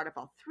to be a part of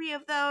all 3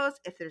 of those,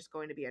 if there's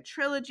going to be a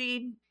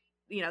trilogy,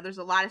 there's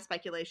a lot of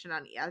speculation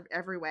on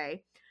every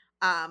way.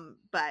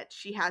 But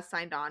she has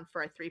signed on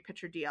for a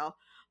 3-picture deal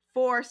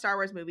for Star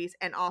Wars movies,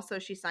 and also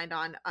she signed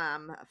on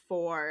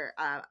for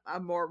a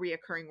more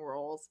reoccurring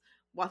roles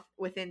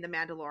within The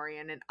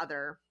Mandalorian and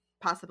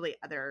possibly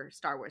other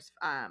Star Wars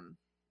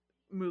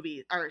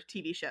movies or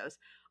TV shows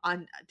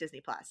on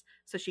Disney Plus.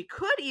 So she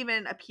could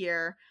even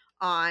appear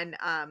on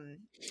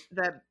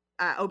the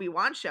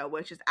Obi-Wan show,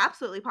 which is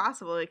absolutely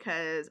possible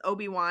because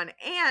Obi-Wan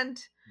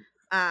and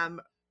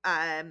Ahsoka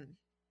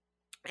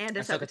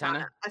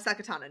Tano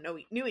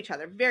knew each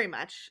other very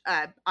much,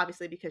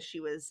 obviously because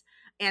she was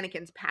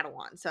Anakin's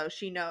Padawan, so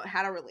she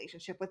had a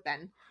relationship with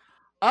Ben.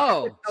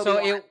 Oh,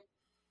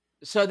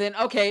 so then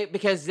okay,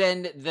 because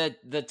then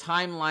the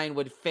timeline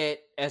would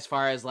fit as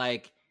far as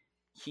like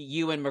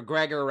Ewan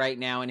McGregor right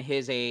now and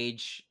his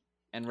age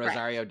and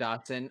Rosario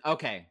Dawson.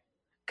 Okay.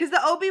 Because the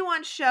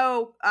Obi-Wan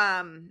show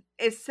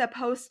is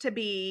supposed to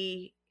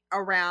be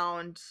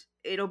around,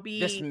 it'll be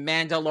this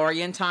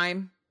Mandalorian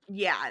time.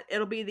 Yeah,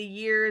 it'll be the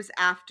years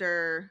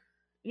after.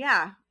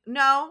 Yeah.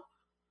 No.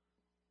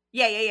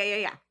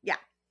 Yeah.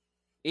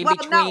 In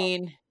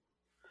between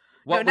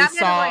what we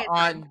saw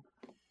on.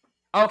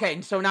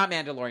 Okay, so not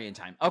Mandalorian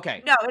time.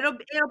 Okay. No, it'll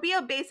be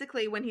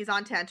basically when he's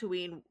on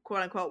Tatooine,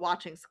 quote unquote,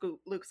 watching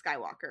Luke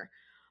Skywalker.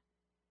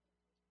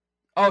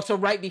 Oh, so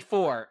right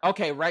before.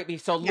 Okay,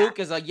 so Luke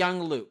is a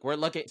young Luke.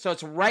 So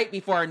it's right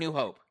before A New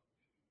Hope.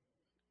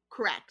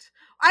 Correct.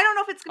 I don't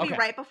know if it's gonna be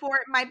right before.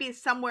 It might be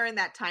somewhere in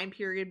that time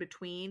period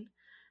between.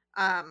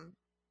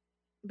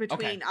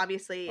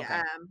 Obviously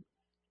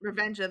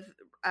Revenge of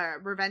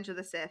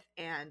the Sith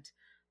and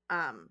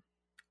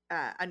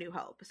A New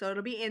Hope. So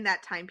it'll be in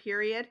that time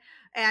period.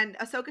 And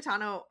Ahsoka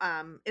Tano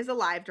is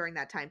alive during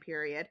that time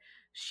period.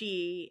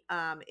 She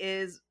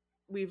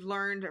we've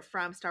learned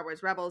from Star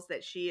Wars Rebels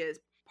that she is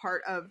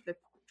part of the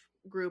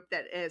group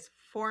that is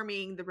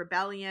forming the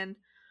rebellion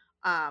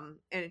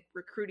and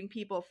recruiting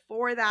people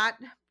for that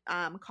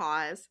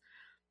cause.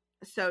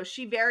 So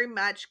she very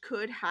much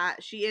could have,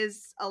 she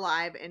is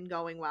alive and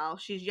going well.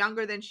 She's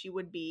younger than she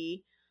would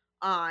be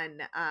on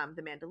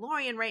The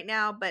Mandalorian right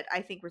now, but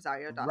I think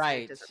Rosario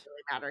Dawson doesn't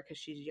really matter because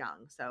she's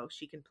young, so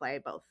she can play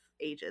both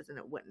ages and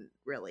it wouldn't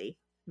really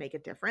make a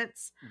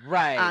difference.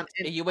 Right.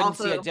 You wouldn't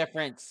see a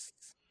difference.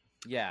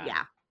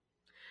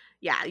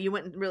 Yeah, you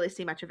wouldn't really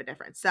see much of a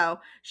difference.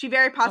 So she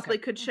very possibly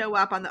could show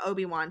up on the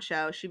Obi-Wan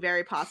show. She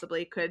very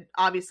possibly could,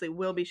 obviously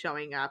will be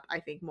showing up, I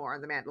think, more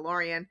on The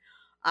Mandalorian.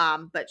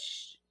 But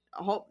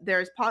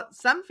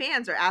some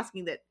fans are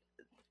asking that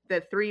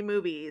the 3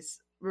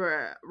 movies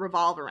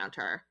revolve around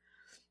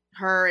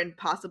her and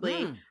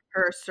possibly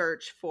her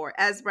search for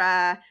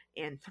Ezra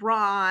and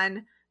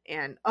Thrawn.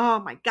 And oh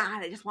my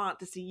God, I just want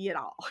to see it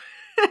all.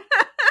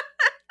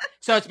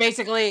 So it's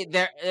basically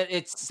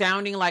it's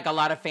sounding like a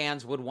lot of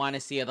fans would want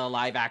to see the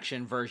live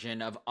action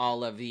version of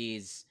all of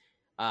these,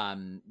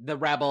 the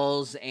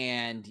Rebels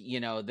and,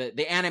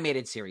 the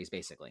animated series,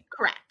 basically.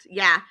 Correct.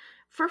 Yeah,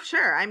 for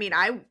sure. I mean,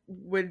 I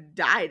would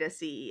die to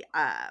see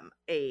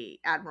a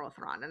Admiral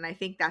Thrawn, and I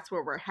think that's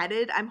where we're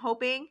headed. I'm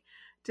hoping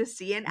to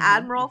see an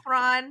Admiral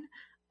Thrawn,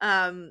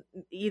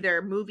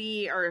 either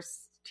movie or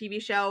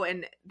TV show,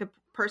 and the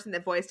person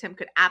that voiced him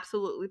could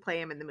absolutely play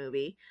him in the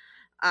movie.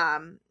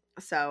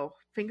 So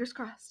fingers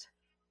crossed.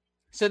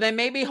 So then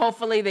maybe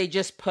hopefully they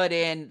just put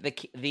in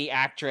the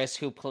actress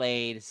who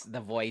plays the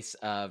voice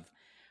of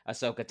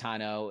Ahsoka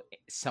Tano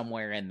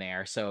somewhere in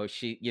there. So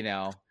she,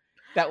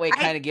 that way it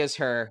kind of gives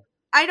her.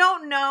 I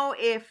don't know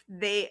if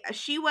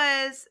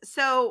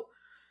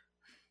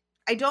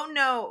I don't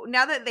know.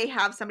 Now that they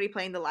have somebody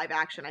playing the live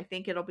action, I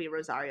think it'll be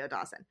Rosario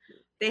Dawson.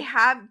 They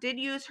did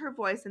use her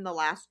voice in The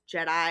Last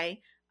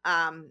Jedi.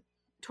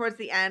 Towards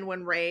the end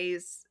when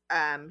Rey's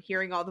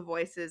hearing all the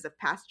voices of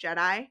past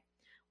Jedi.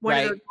 One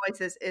of those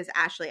voices is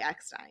Ashley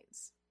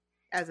Eckstein's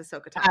as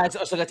Ahsoka Tano. As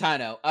Ahsoka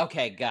Tano.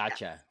 Okay,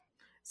 gotcha. Yeah.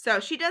 So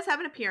she does have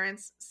an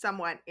appearance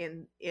somewhat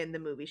in the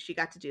movie. She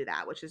got to do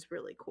that, which is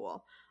really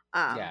cool.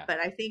 But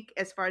I think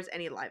as far as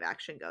any live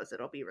action goes,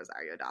 it'll be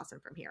Rosario Dawson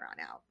from here on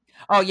out.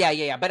 Oh,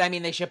 yeah. But I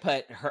mean, they should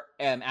put her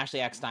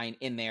Ashley Eckstein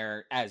in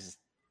there as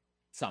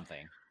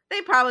something.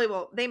 They probably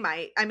will. They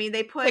might. I mean,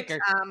 they put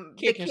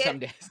some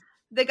days.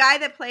 The guy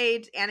that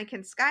played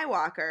Anakin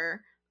Skywalker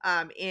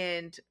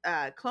in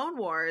Clone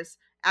Wars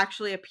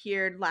actually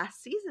appeared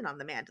last season on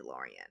The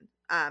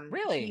Mandalorian.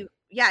 Really?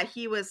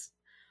 He was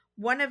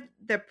one of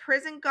the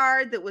prison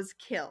guard that was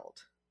killed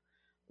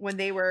when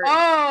they were.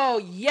 Oh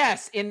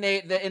yes, in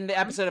the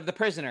episode of The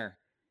Prisoner.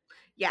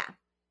 Yeah.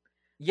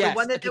 Yes,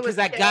 because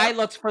that guy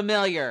looks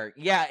familiar.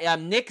 Yeah,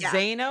 Nick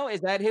Zano, is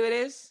that who it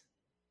is?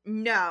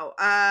 No.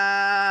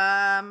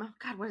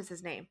 God, what is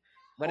his name?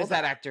 What is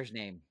that actor's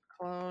name?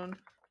 Clone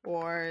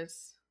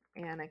Wars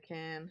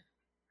Anakin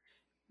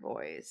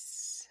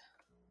voice.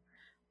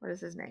 What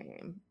is his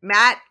name?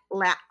 Matthew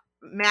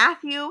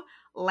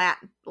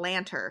Lanter.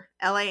 Lanter.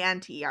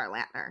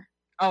 Lantner.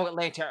 Oh,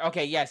 Lanter.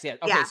 Okay, yes. Okay,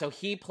 yeah. So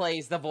he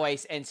plays the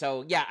voice, and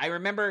so I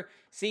remember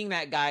seeing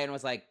that guy and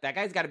was like, that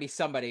guy's got to be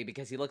somebody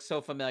because he looks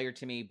so familiar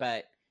to me,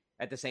 but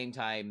at the same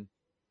time,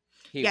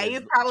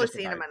 you've probably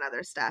seen him on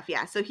other stuff.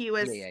 Yeah, so he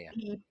was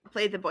he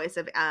played the voice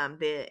of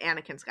the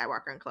Anakin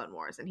Skywalker in Clone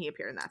Wars, and he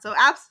appeared in that. So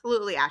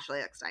absolutely,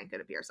 Ashley Eckstein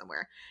could appear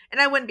somewhere, and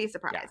I wouldn't be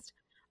surprised.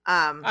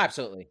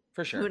 Absolutely,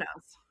 for sure.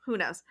 Who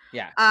knows?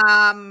 Yeah.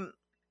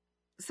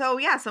 So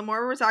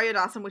more Rosario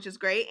Dawson, which is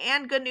great,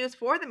 and good news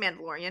for The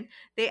Mandalorian.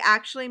 They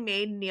actually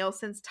made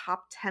Nielsen's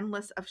top 10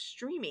 list of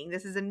streaming.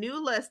 This is a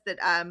new list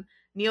that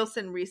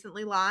Nielsen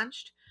recently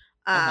launched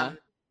for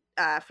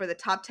the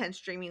top 10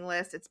 streaming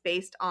list. It's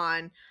based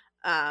on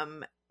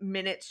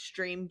minutes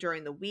streamed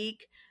during the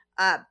week.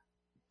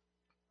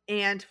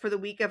 And for the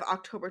week of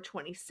October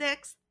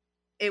 26th,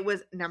 it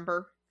was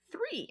number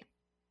 3.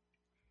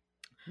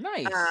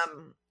 Nice.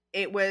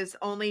 It was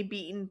only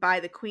beaten by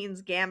The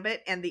Queen's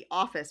Gambit and The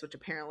Office, which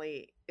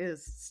apparently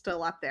is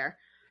still up there.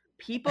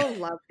 People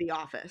love The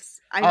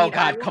Office.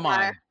 Come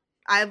on.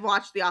 I've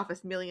watched The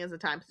Office millions of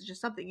times. It's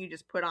just something you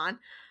just put on.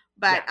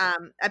 But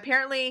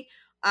apparently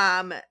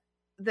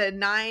the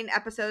 9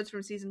 episodes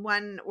from season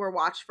 1 were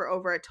watched for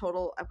over a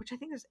total, which I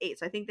think there's 8.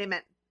 So I think they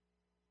meant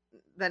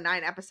the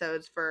 9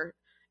 episodes for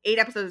 8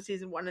 episodes of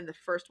season 1 and the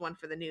first one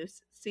for the new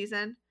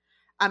season.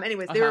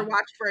 Anyways, they were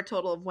watched for a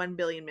total of 1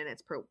 billion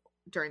minutes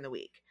during the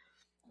week.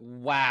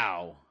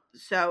 Wow.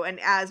 So, and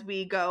as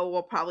we go,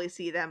 we'll probably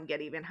see them get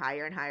even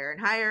higher and higher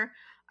and higher.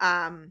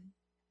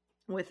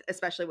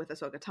 Especially with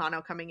Ahsoka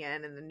Tano coming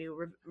in and the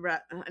new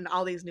and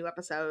all these new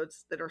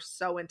episodes that are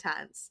so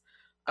intense.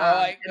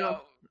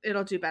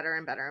 It'll do better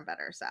and better and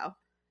better. So,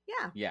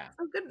 yeah.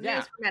 So good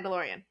news for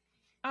Mandalorian.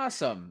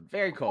 Awesome.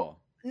 Very cool.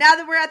 Now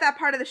that we're at that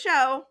part of the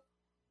show,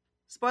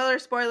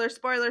 spoilers.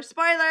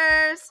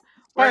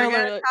 We're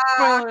gonna talk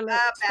Spoiler alert!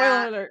 about.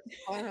 Spoiler alert!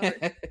 Spoiler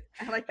alert.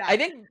 I like I that.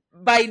 think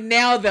by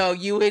now, though,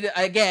 you would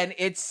again.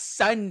 It's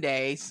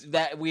Sunday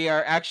that we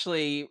are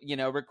actually,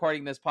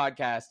 recording this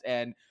podcast,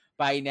 and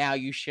by now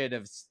you should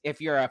have. If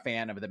you're a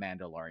fan of The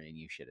Mandalorian,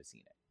 you should have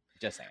seen it.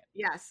 Just saying.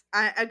 Yes,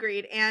 I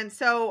agreed. And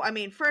so, I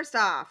mean, first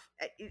off,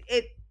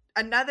 it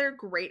another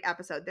great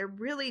episode. They're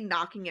really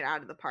knocking it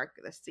out of the park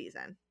this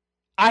season.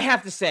 I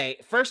have to say,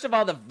 first of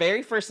all, the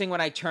very first thing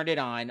when I turned it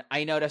on,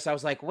 I noticed, I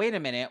was like, wait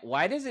a minute,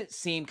 why does it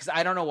seem, because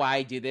I don't know why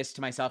I do this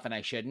to myself and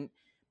I shouldn't,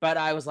 but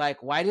I was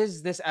like, why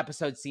does this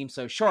episode seem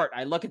so short?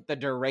 I look at the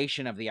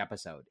duration of the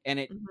episode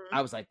and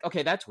I was like,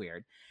 okay, that's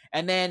weird.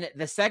 And then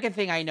the second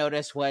thing I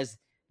noticed was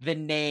the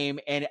name,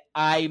 and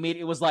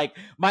it was like,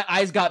 my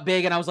eyes got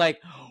big and I was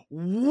like,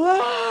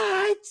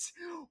 what?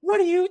 What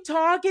are you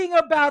talking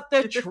about?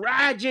 The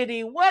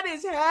tragedy? What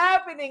is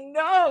happening?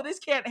 No, this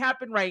can't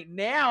happen right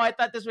now. I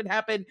thought this would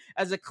happen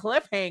as a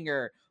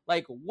cliffhanger.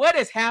 Like, what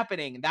is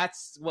happening?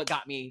 That's what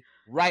got me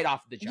right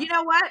off the jump. You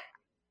know what?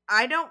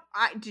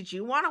 Did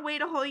you want to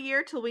wait a whole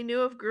year till we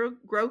knew if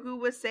Grogu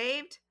was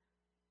saved?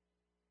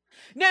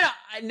 No,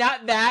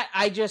 not that.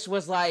 I just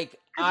was like,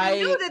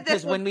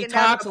 because when we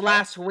talked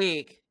last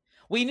week,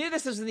 we knew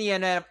this was the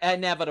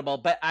inevitable,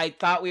 but I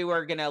thought we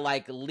were gonna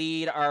like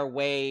lead our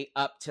way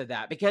up to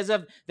that because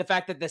of the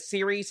fact that the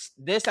series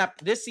this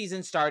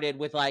season started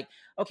with like,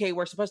 okay,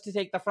 we're supposed to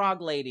take the frog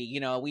lady.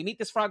 We meet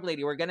this frog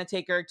lady. We're gonna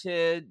take her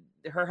to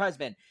her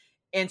husband,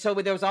 and so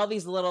there was all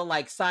these little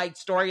like side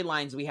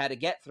storylines we had to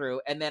get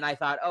through. And then I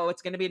thought, oh,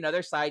 it's gonna be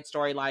another side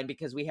storyline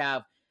because we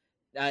have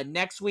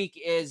next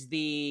week is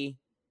the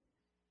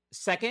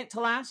second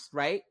to last,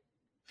 right?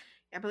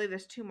 I believe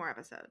there's 2 more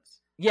episodes.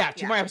 Yeah,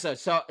 2 more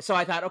episodes. So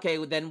I thought, okay,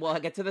 then we'll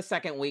get to the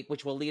second week,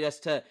 which will lead us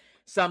to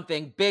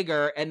something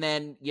bigger. And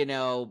then,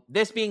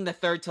 this being the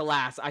third to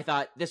last, I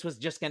thought this was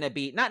just going to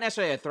be not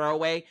necessarily a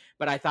throwaway,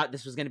 but I thought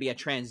this was going to be a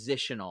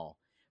transitional.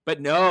 But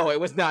no, it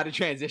was not a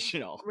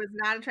transitional. It was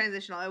not a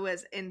transitional. It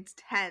was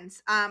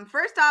intense.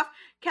 First off,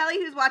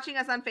 Kelly, who's watching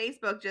us on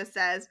Facebook, just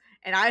says,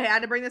 and I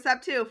had to bring this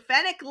up too,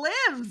 Fennec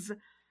lives.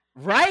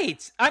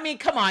 Right. I mean,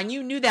 come on.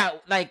 You knew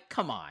that. Like,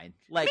 come on.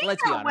 Like,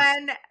 let's be honest.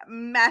 When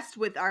messed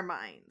with our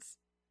minds.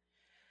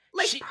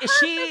 Like,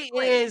 she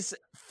is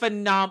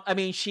phenomenal. I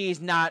mean,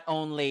 she's not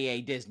only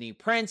a Disney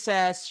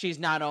princess. She's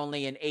not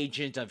only an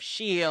agent of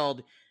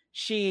S.H.I.E.L.D.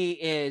 She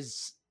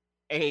is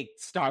a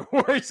Star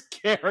Wars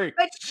character.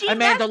 But a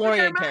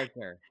Mandalorian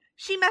character.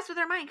 She messed with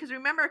her mind because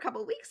remember a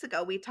couple of weeks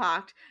ago we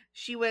talked.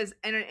 She was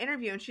in an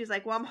interview and she's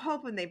like, "Well, I'm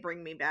hoping they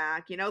bring me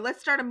back. Let's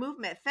start a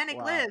movement.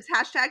 Fennec lives.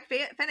 Hashtag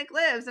Fennec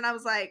lives." And I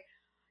was like,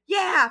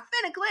 "Yeah,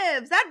 Fennec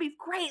lives. That'd be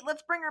great.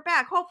 Let's bring her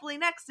back. Hopefully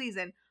next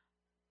season."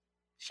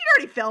 She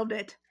already filmed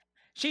it.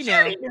 She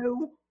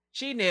knew.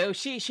 She knew.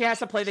 She has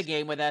to play the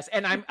game with us.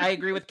 And I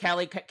agree with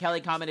Kelly.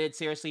 Kelly commented,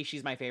 seriously,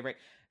 she's my favorite.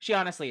 She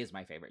honestly is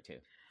my favorite too.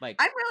 Like,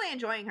 I'm really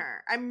enjoying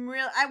her.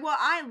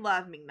 I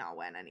love Ming-Na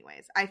Wen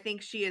anyways. I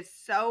think she is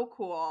so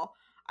cool.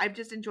 I've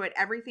just enjoyed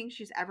everything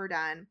she's ever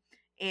done.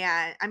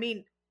 And I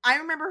mean, I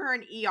remember her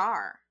in ER. Do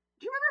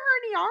you remember her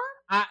in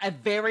ER?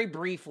 Very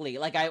briefly.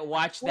 Like I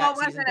watched that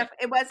season.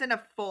 It wasn't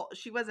a full,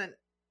 she wasn't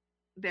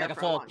there like a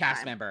full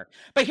cast member.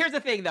 But here's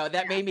the thing though,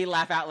 that made me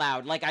laugh out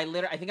loud. Like I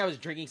think I was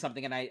drinking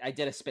something and I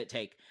did a spit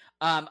take.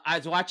 I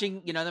was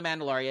watching, The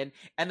Mandalorian,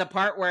 and the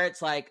part where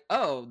it's like,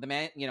 oh,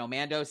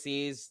 Mando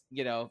sees,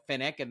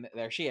 Fennec, and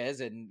there she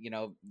is, and,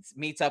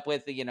 meets up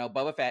with,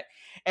 Boba Fett,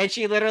 and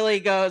she literally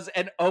goes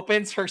and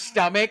opens her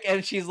stomach,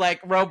 and she's like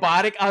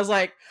robotic. I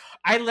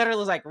literally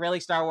was like,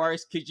 really, Star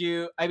Wars?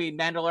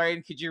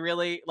 Mandalorian, could you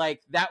really, like,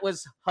 that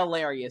was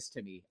hilarious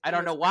to me. I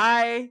don't know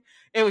why.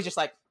 It was just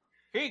like,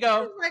 here you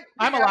go. Like,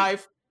 I'm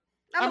alive.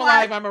 I'm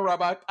alive. I'm a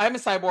robot. I'm a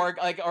cyborg,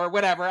 like, or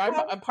whatever.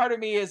 I'm part of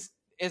me is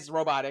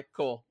robotic.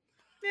 Cool.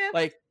 Yeah.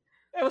 Like,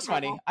 it was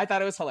funny. I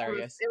thought it was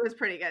hilarious. It was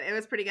pretty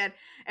good.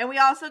 And we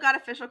also got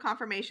official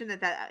confirmation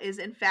that is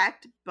in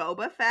fact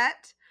Boba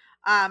Fett.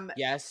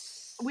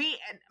 Yes.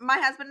 My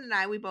husband and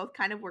I, we both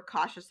kind of were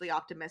cautiously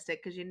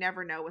optimistic because you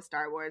never know with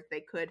Star Wars.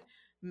 They could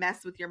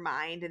mess with your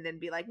mind and then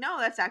be like, no,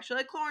 that's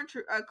actually a clone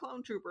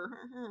trooper.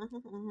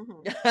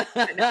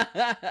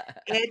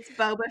 It's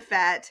Boba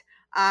Fett.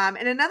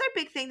 And another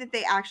big thing that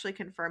they actually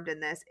confirmed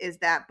in this is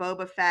that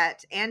Boba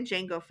Fett and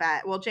Jango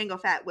Fett, Jango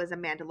Fett was a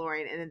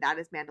Mandalorian, and then that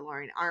is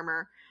Mandalorian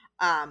armor.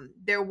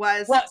 There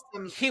was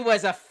he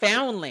was a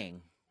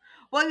foundling.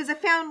 Well, he was a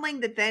foundling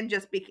that then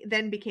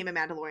became a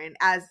Mandalorian,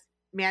 as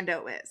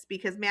Mando is,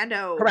 because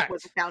Mando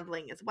was a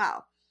foundling as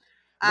well.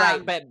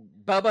 Right, but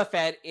Boba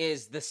Fett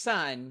is the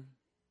son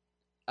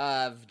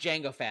of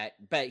Jango Fett,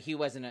 but he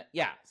wasn't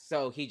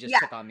so he just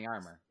took on the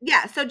armor.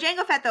 Yeah, so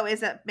Jango Fett though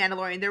is a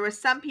Mandalorian. There was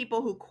some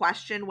people who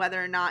questioned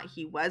whether or not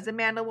he was a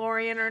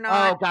Mandalorian or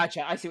not. Oh,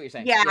 gotcha. I see what you're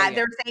saying. Yeah.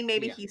 They're saying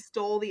maybe he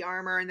stole the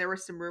armor, and there were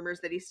some rumors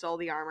that he stole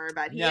the armor,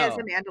 but he is a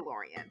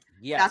Mandalorian.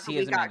 Yes, that's what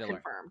we got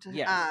confirmed.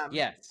 Yes.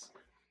 Yes.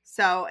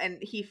 So, and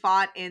he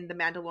fought in the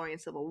Mandalorian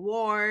Civil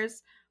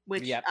Wars,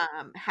 which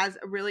has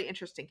a really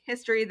interesting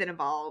history that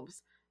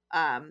involves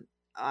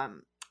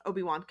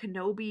Obi-Wan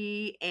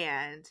Kenobi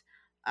and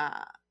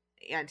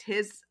and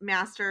his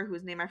master,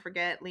 whose name I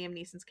forget, Liam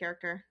Neeson's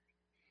character.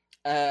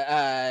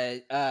 Yeah,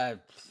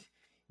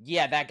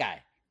 that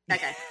guy.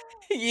 That guy.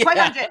 Yeah.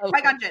 Qui-Gon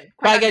Jinn.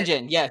 Qui-Gon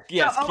Jinn. Yes.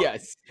 So,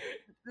 Yes.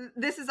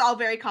 this is all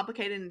very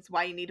complicated, and it's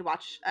why you need to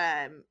watch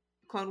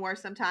Clone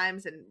Wars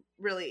sometimes. And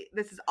really,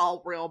 this is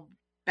all real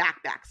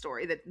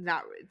backstory that's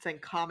not, it's in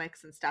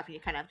comics and stuff, and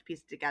you kind of have to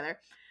piece it together.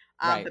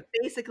 Right. But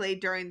basically,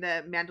 during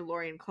the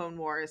Mandalorian Clone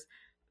Wars,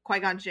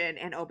 Qui-Gon Jinn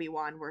and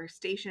Obi-Wan were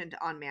stationed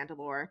on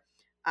Mandalore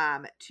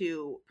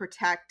to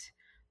protect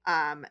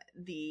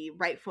the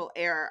rightful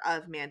heir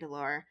of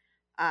Mandalore,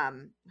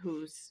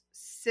 whose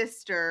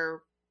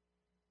sister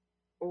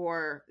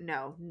or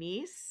no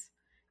niece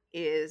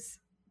is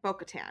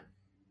Bo-Katan.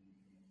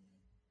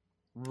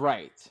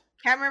 Right.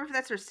 Can't remember if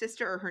that's her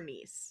sister or her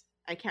niece.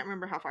 I can't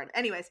remember how far.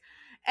 Anyways,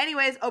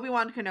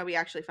 Obi-Wan Kenobi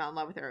actually fell in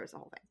love with her. It was the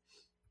whole thing.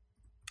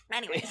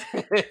 Anyways,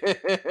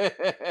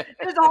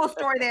 there's a whole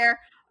story there.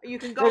 You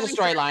can go. There's a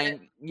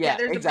storyline. Yeah,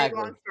 there's exactly.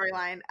 a big long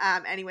storyline.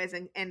 Anyways,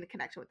 in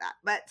connection with that.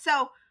 But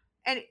so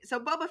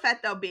Boba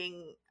Fett, though,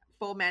 being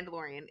full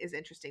Mandalorian is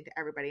interesting to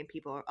everybody, and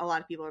a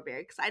lot of people are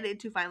very excited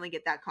to finally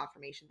get that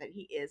confirmation that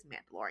he is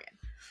Mandalorian.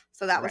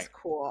 So that was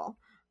cool.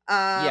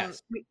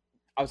 Yes, that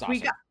was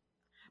awesome.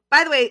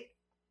 By the way,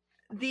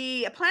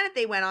 the planet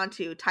they went on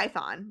to,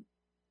 Tython.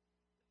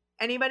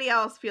 Anybody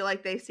else feel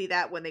like they see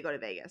that when they go to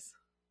Vegas?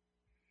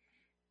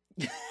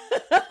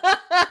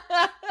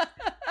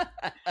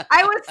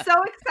 I was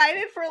so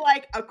excited for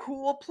like a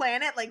cool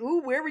planet, like,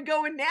 ooh, where are we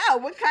going now?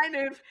 What kind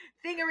of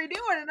thing are we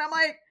doing? And I'm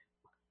like,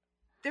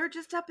 they're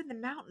just up in the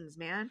mountains,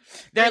 man.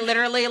 They're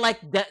literally like,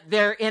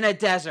 they're in a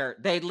desert.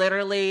 They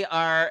literally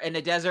are in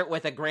a desert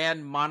with a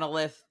grand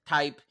monolith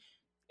type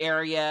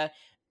area.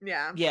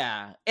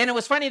 Yeah. And it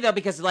was funny though,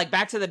 because like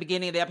back to the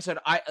beginning of the episode,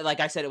 like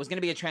I said, it was going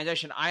to be a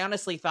transition. I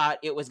honestly thought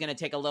it was going to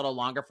take a little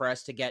longer for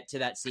us to get to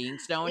that Seeing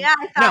Stone. Yeah,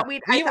 I thought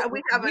we'd have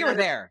we were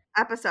there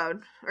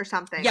episode or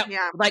something.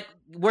 Yeah. Like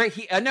we're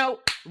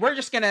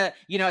just going to,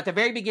 at the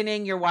very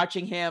beginning, you're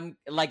watching him.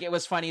 Like, it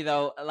was funny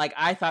though. Like,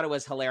 I thought it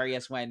was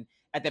hilarious when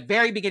at the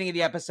very beginning of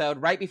the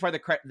episode, right before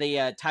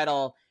the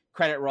title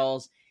credit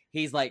rolls,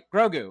 he's like,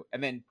 Grogu.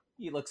 And then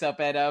he looks up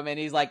at him and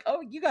he's like,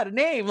 oh, you got a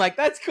name. Like,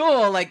 that's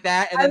cool. Like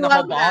that. And then the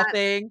whole ball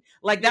thing,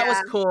 like that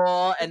was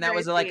cool. And that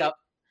was like a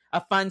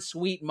fun,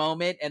 sweet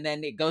moment. And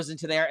then it goes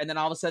into there. And then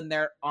all of a sudden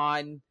they're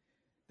on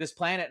this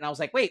planet. And I was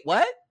like, wait,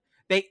 what?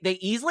 They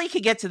easily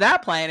could get to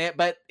that planet,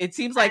 but it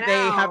seems like they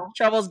have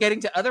troubles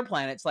getting to other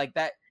planets like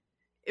that.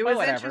 It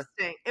was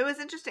interesting. It was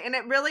interesting. And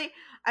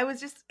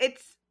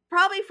it's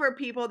probably for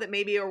people that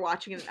maybe are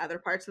watching it in other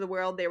parts of the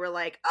world. They were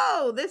like,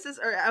 oh,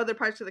 or other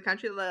parts of the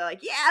country. They're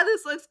like, yeah,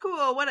 this looks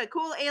cool. What a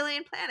cool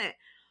alien planet.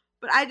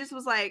 But I just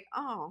was like,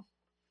 oh.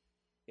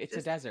 It's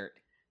a desert.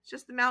 It's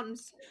just the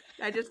mountains.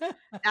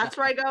 That's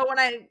where I go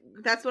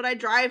that's what I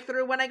drive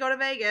through when I go to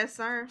Vegas.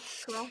 All right,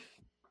 cool.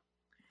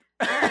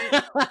 All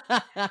right.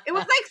 It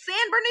was like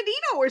San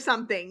Bernardino or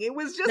something. It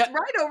was just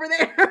right over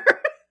there.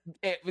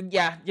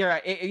 Yeah, you're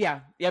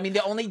right. I mean,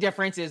 the only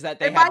difference is that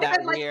they have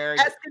that weird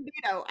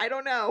Escondido. I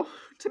don't know.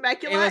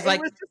 Temecula. It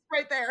was just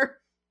right there.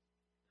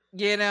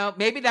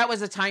 Maybe that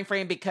was a time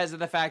frame because of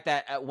the fact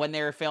that when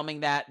they were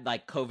filming that,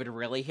 like, COVID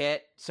really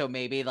hit. So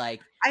maybe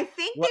like I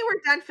think they were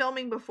done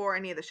filming before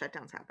any of the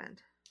shutdowns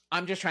happened.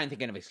 I'm just trying to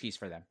think of an excuse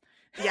for them.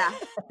 Yeah,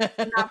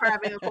 not for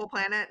having a cool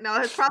planet.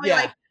 No, it's probably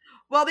like,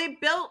 well, they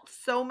built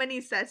so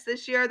many sets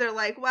this year. They're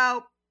like,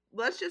 well,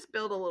 let's just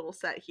build a little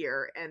set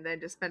here and then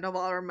just spend all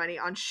our money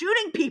on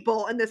shooting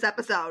people in this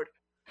episode.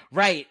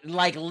 Right.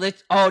 Like,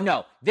 oh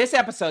no. This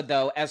episode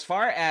though, as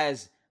far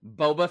as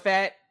Boba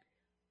Fett,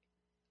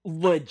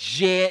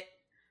 legit,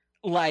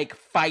 like,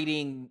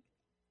 fighting,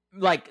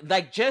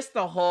 like just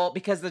the whole,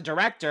 because the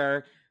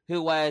director who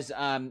was,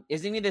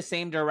 isn't he the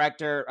same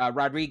director,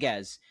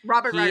 Rodriguez?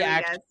 Robert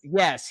Rodriguez.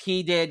 Yes,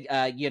 he did,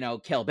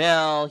 Kill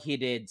Bill. He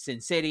did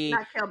Sin City.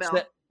 Not Kill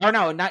Bill.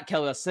 No, not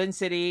Kill Bill. Sin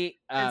City,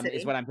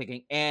 is what I'm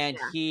thinking. And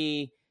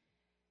did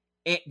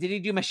he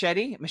do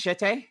Machete? Might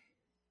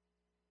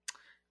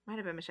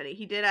have been Machete.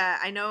 He did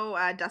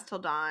Dusk Till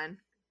Dawn.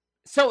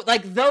 So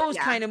like those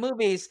kind of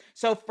movies.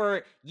 So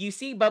you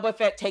see Boba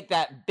Fett take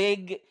that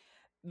big,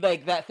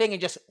 like that thing and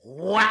just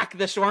whack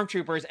the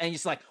stormtroopers and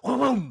just like,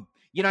 boom.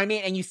 You know what I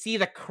mean? And you see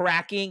the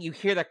cracking, you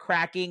hear the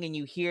cracking, and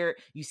you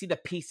see the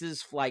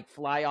pieces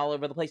fly all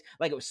over the place.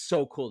 Like, it was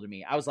so cool to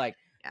me. I was like,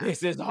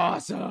 this is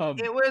awesome.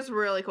 It was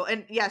really cool.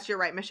 And yes, you're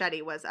right.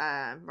 Machete was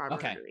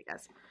Robert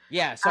Rodriguez.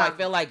 Yeah, so I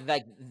feel like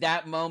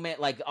that moment,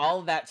 like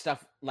all of that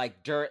stuff, like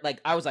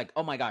I was like,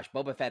 oh my gosh,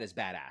 Boba Fett is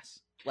badass.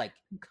 Like,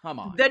 come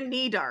on. The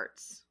knee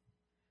darts.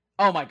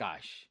 Oh my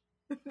gosh.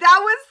 That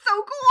was so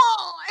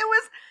cool. It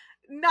was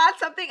not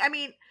something, I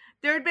mean,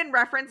 there had been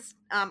reference,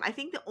 I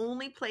think the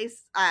only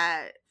place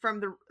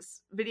from the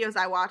videos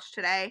I watched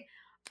today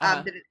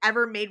that had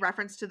ever made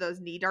reference to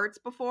those knee darts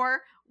before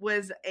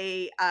was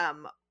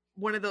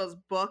one of those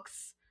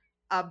books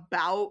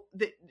about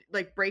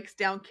breaks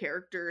down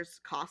characters'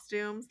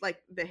 costumes,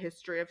 like the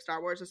history of Star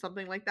Wars or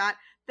something like that.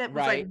 That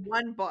was like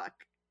one book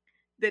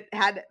that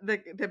had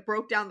that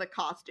broke down the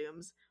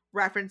costumes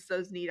reference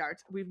those knee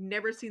darts. We've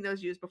never seen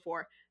those used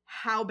before.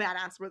 How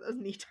badass were those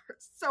knee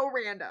darts? So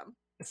random.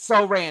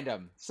 So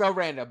random, so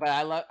random. But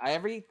I love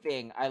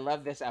everything. I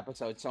love this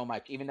episode so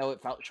much, even though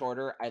it felt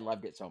shorter. I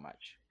loved it so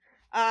much.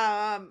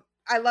 I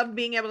loved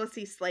being able to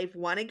see Slave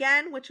One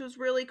again, which was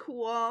really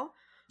cool.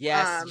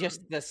 Yes,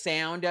 just the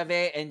sound of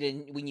it, and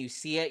then when you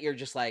see it, you're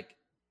just like,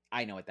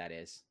 I know what that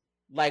is.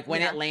 Like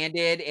when it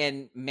landed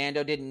and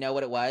Mando didn't know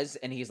what it was,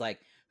 and he's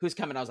like, "Who's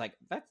coming?" I was like,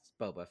 "That's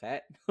Boba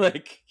Fett."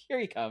 Like, here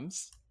he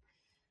comes.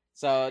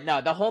 So no,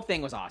 the whole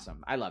thing was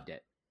awesome. I loved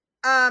it.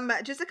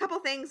 Just a couple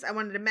things I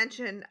wanted to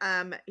mention.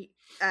 Boba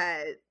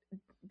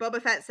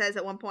Fett says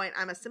at one point,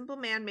 "I'm a simple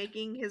man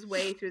making his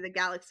way through the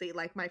galaxy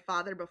like my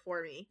father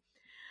before me."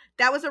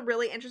 That was a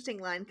really interesting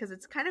line because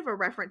it's kind of a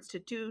reference to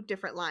two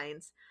different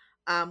lines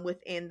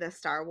within the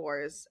Star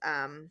Wars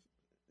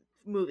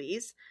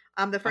movies.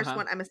 The first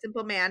one, "I'm a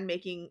simple man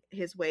making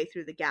his way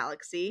through the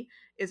galaxy,"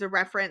 is a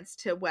reference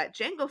to what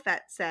Jango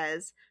Fett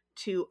says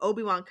to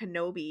Obi-Wan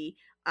Kenobi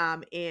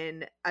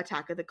in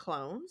Attack of the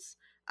Clones.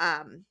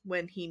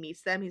 When he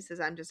meets them, he says,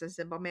 "I'm just a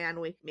simple man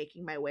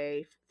making my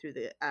way through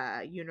the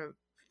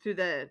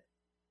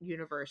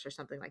universe," or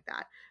something like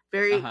that.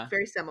 Very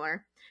very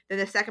similar. Then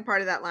the second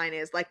part of that line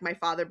is "like my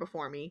father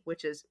before me,"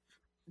 which is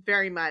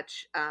very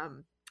much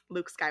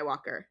Luke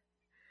Skywalker.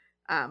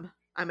 I'm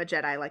a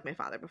Jedi like my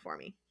father before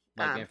me.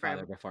 Like my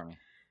father before me.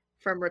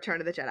 From Return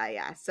of the Jedi,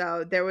 yeah.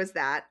 So there was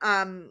that.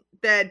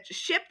 The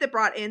ship that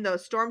brought in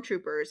those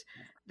stormtroopers,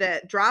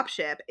 the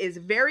dropship, is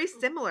very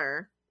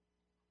similar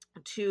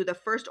to the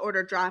First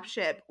Order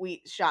dropship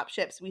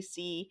ships we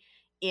see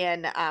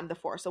in The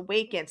Force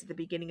Awakens at the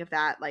beginning of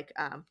that, like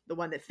the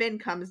one that Finn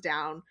comes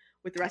down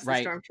with the rest of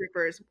the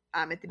stormtroopers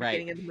at the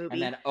beginning of the movie,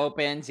 and then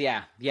opens.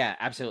 Yeah,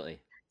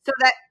 absolutely. So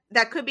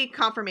that could be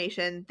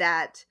confirmation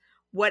that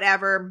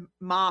whatever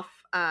Moff,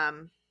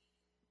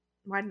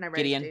 why didn't I write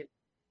Gideon? It?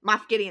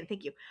 Moff Gideon,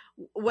 thank you.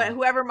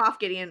 Whoever Moff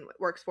Gideon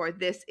works for,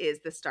 this is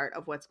the start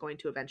of what's going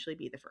to eventually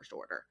be the First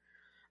Order.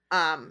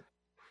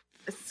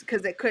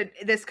 Because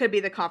this could be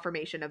the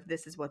confirmation of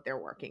this is what they're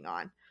working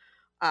on.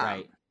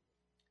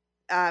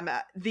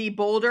 The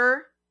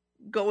boulder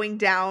going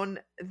down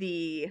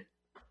the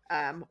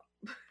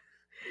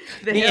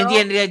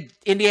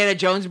Indiana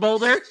Jones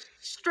boulder,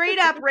 straight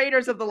up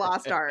Raiders of the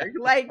Lost Ark.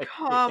 Like,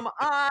 come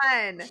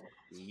on.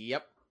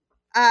 Yep.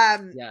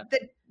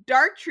 The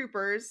Dark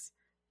Troopers,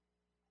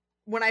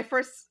 when I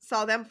first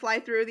saw them fly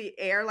through the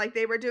air like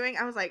they were doing,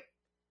 I was like,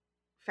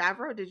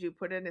 Favreau, did you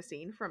put in a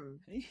scene from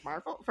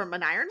Marvel, from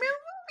an Iron Man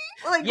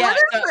movie? Like, what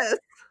is this?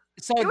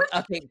 So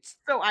okay,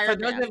 so Iron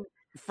Man.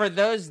 For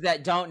those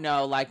that don't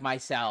know, like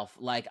myself,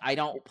 like I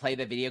don't play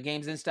the video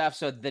games and stuff.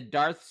 So the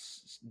Dark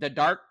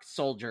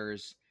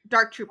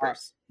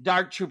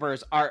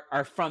Troopers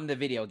are from the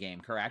video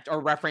game, correct? Or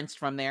referenced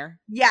from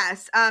there?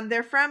 Yes.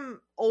 They're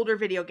from older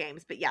video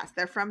games, but yes,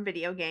 they're from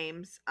video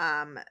games.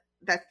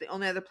 That's the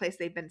only other place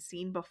they've been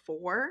seen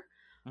before,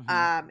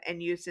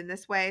 and used in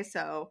this way.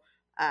 So,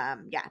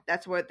 yeah,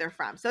 that's where they're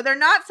from. So they're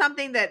not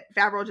something that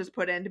Favreau just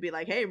put in to be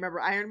like, hey,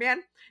 remember Iron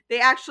Man? They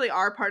actually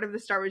are part of the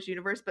Star Wars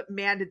universe, but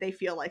man, did they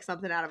feel like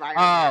something out of Iron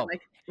Man.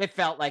 Like, it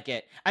felt like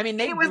it. I mean,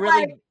 it was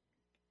really... Like,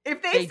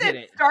 if they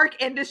said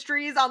Stark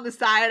Industries on the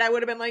side, I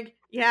would have been like,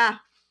 yeah,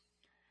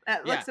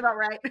 that looks about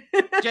right.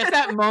 Just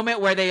that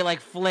moment where they like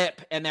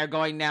flip and they're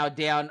going now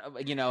down,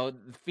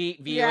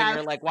 feet view, and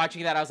you're like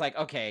watching that. I was like,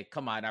 okay,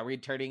 come on, are we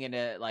turning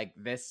into like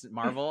this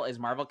Marvel? Is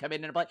Marvel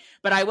coming into play?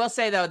 But I will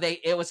say though,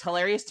 it was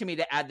hilarious to me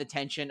to add the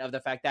tension of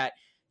the fact that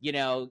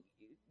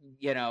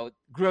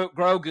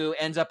Grogu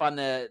ends up on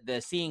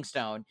the Seeing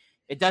Stone.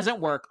 It doesn't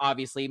work,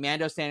 obviously.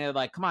 Mando's standing there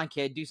like, come on,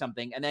 kid, do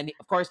something. And then,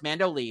 of course,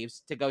 Mando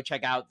leaves to go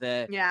check out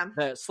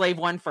the Slave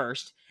One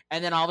first.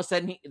 And then all of a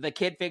sudden, the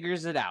kid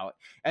figures it out.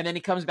 And then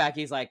he comes back.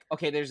 He's like,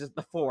 okay, there's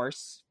the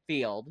Force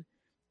field.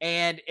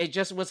 And it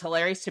just was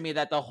hilarious to me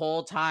that the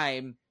whole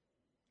time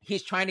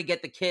he's trying to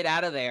get the kid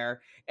out of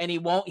there. And he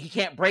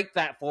can't break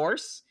that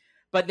Force.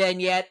 But then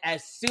yet,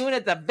 as soon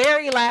as the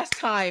very last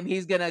time,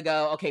 he's going to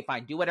go, okay,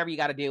 fine, do whatever you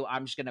got to do.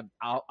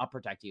 I'll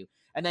protect you.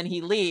 And then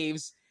he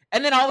leaves.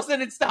 And then all of a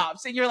sudden it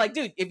stops. And you're like,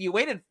 dude, if you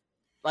waited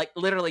like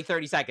literally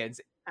 30 seconds,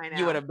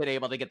 you would have been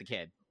able to get the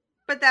kid.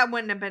 But that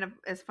wouldn't have been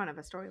as fun of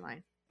a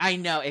storyline. I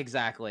know,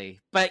 exactly.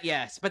 But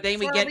yes, but then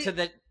we get to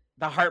the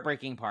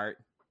heartbreaking part.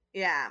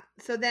 Yeah.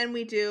 So then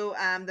we do,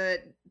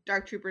 the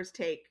Dark Troopers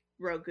take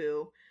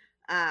Grogu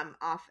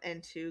off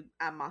into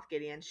Moff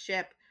Gideon's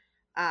ship.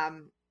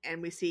 And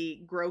we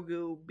see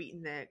Grogu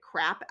beating the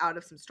crap out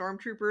of some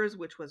stormtroopers,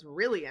 which was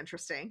really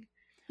interesting.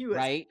 He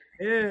was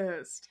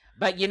pissed.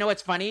 But you know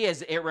what's funny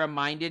is it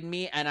reminded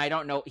me, and I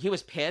don't know, he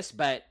was pissed,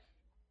 but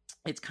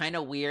it's kind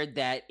of weird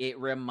that it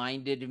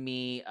reminded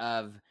me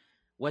of,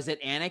 was it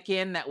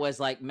Anakin that was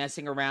like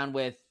messing around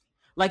with,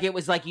 like it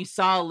was like you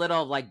saw a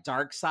little like the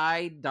dark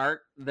side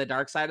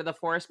of the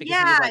Force, because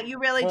he was, like, you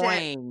really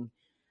did.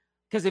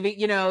 Because if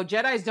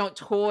Jedis don't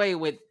toy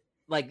with,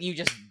 like, you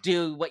just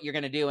do what you're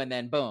gonna do and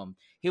then boom.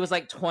 He was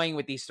like toying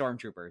with these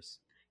stormtroopers.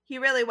 He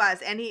really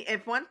was, and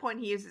at one point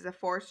he uses a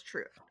force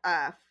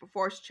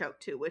choke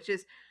too, which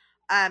is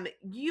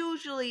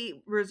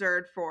usually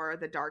reserved for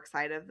the dark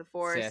side of the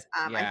Force. Sith,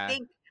 yeah.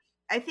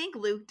 I think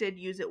Luke did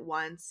use it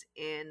once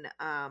in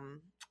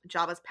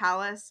Jabba's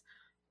palace,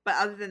 but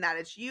other than that,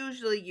 it's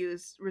usually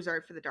used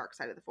reserved for the dark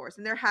side of the Force.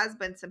 And there has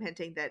been some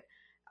hinting that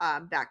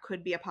that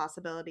could be a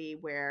possibility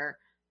where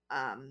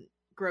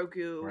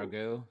Grogu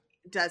Grogu.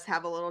 does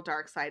have a little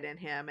dark side in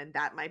him, and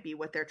that might be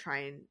what they're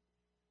trying.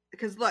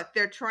 Because look,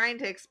 they're trying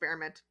to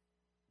experiment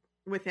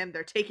with him.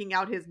 They're taking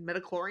out his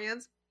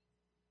midichlorians.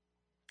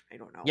 I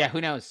don't know. Yeah, who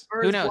knows?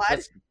 Or Who his knows? blood.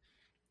 What's,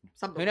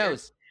 Something who weird.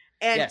 knows?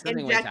 And Yeah,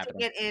 something weird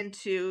injecting happening. it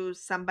into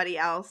somebody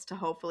else to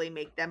hopefully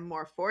make them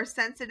more force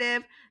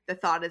sensitive. The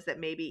thought is that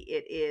maybe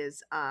it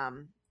is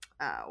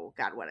oh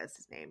god, what is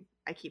his name?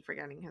 I keep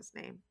forgetting his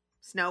name.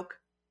 Snoke.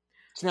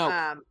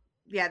 Snoke.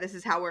 Yeah, this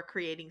is how we're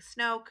creating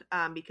Snoke,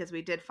 because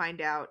we did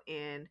find out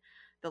in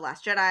The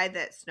Last Jedi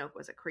that Snoke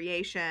was a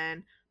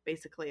creation,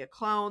 basically a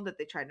clone that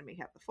they tried to make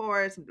have the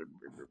Force, and blah,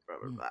 blah,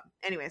 blah, blah.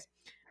 Anyways,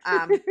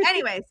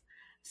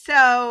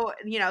 so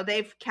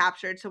they've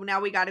captured. So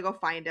now we got to go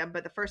find him.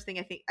 But the first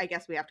thing I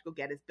guess we have to go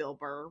get is Bill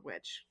Burr,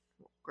 which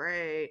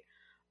great.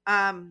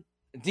 Do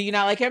you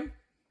not like him?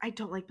 I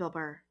don't like Bill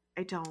Burr.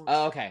 I don't.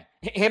 Oh, okay.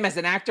 Him as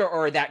an actor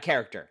or that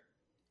character?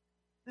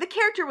 The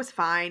character was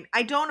fine.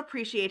 I don't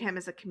appreciate him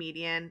as a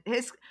comedian.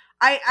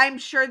 I'm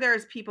sure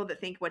there's people that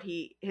think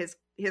his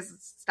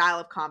style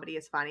of comedy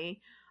is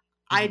funny.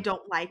 I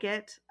don't like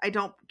it. I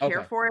don't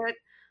care for it.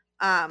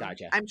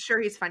 Gotcha. I'm sure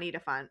he's funny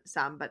to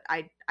some, but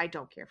I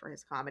don't care for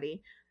his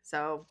comedy.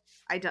 So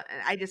I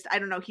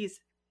don't know.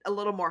 He's a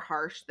little more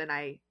harsh than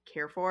I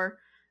care for.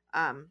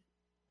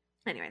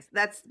 Anyways,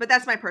 that's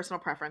my personal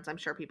preference. I'm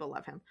sure people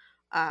love him.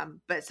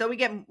 But so we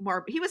get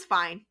more. He was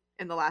fine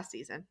in the last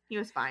season. He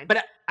was fine.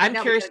 But I'm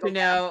curious to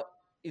know,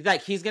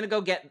 like, he's gonna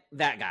go get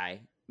that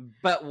guy.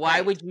 But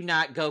why would you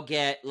not go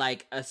get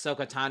like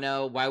Ahsoka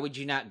Tano? Why would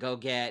you not go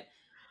get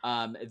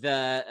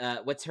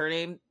the what's her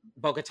name,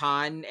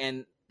 Bo-Katan,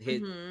 and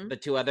the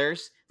two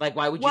others? Like,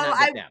 why would you not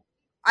get them?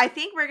 I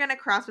think we're gonna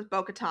cross with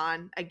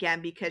Bo-Katan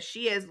again because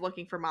she is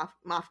looking for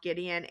Moff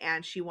Gideon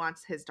and she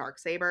wants his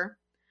Darksaber.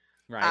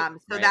 Right.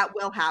 So that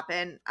will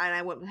happen, and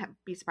I wouldn't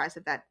be surprised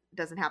if that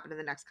doesn't happen in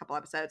the next couple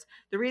episodes.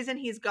 The reason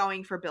he's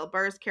going for Bill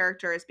Burr's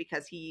character is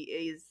because he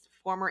is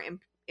former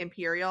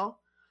Imperial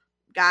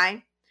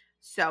guy,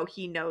 so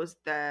he knows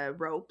the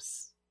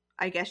ropes,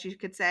 I guess you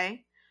could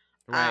say.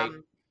 Right.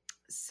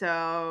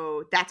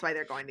 So that's why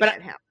they're going to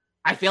get him.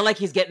 I feel like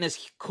he's getting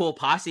this cool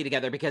posse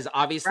together because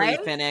obviously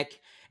Fennec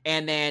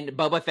and then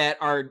Boba Fett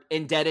are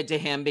indebted to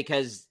him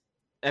because,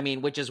 I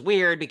mean, which is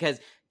weird because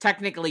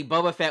technically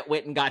Boba Fett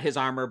went and got his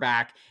armor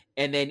back.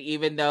 And then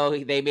even though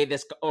they made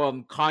this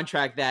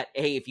contract that,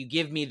 hey, if you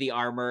give me the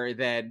armor,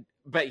 then,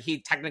 but he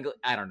technically,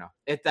 I don't know.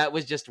 That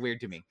was just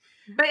weird to me.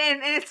 But,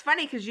 and it's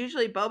funny because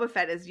usually Boba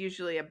Fett is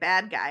usually a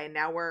bad guy. And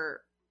now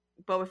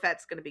Boba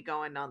Fett's going to be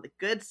going on the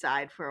good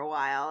side for a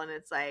while. And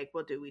it's like,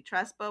 well, do we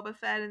trust Boba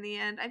Fett in the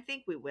end? I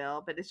think we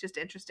will. But it's just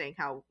interesting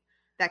how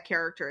that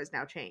character is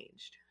now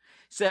changed.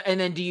 So, and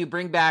then do you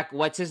bring back,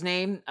 what's his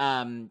name?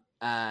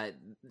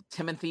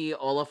 Timothy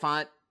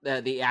Olyphant,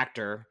 the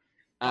actor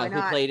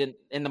who played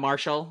in the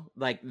Marshall,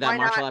 like that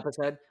Marshall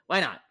episode.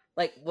 Why not?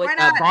 Like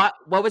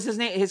what was his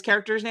name? His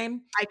character's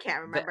name? I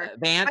can't remember.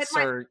 Vance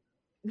or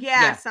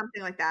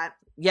something like that.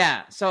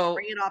 Yeah. So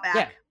bring it all back.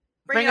 Yeah.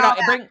 Bring it all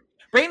back.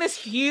 Bring this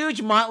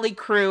huge motley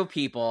crew of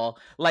people,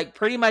 like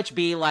pretty much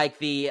be like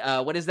the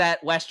what is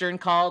that Western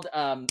called?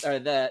 Or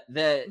the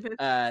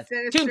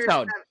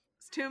Tombstone.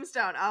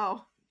 Tombstone.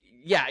 Oh.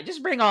 Yeah,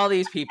 just bring all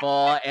these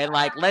people and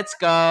like let's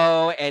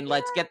go and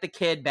let's get the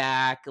kid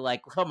back.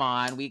 Like, come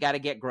on, we got to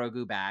get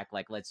Grogu back.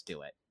 Like, let's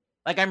do it.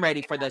 Like, I'm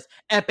ready for this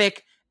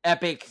epic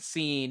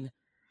scene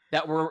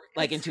that we're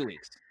like in 2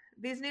 weeks.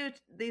 These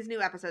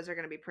new episodes are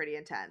going to be pretty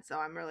intense, so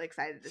I'm really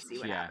excited to see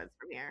what happens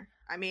from here.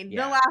 I mean, the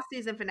last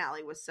season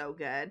finale was so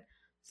good,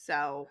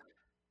 so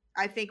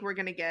I think we're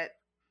going to get.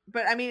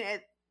 But I mean,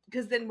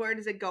 because then where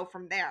does it go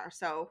from there?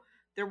 So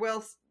there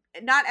will.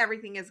 Not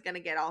everything is going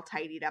to get all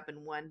tidied up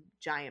in one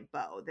giant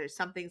bow. There's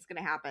something's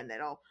going to happen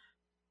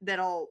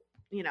that'll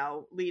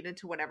lead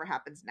into whatever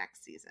happens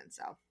next season.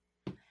 So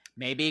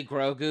maybe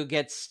Grogu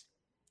gets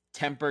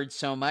tempered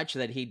so much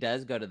that he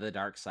does go to the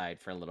dark side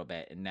for a little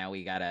bit, and now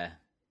we gotta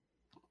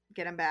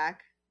get him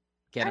back.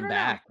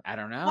 I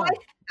don't know. Well,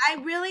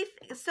 I really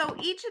so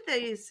each of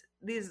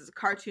these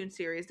cartoon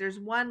series, there's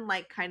one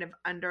like kind of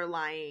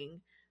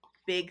underlying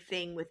big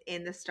thing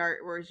within the Star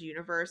Wars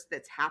universe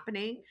that's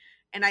happening.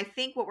 And I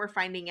think what we're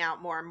finding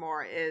out more and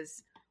more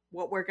is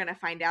what we're going to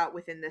find out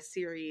within this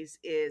series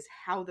is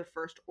how the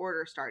First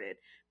Order started.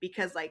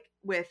 Because like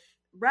with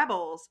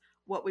Rebels,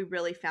 what we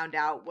really found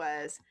out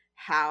was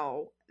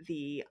how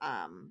the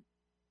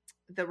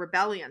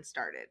rebellion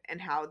started and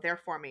how their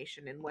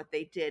formation and what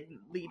they did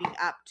leading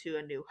up to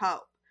A New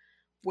Hope.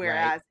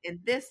 Whereas in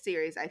this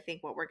series, I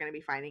think what we're going to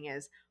be finding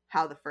is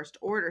how the First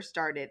Order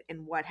started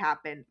and what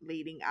happened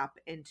leading up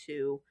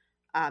into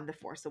The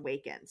Force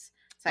Awakens.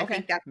 So I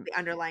think that's the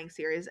underlying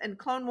series. And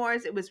Clone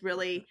Wars, it was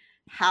really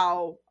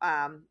how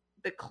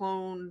the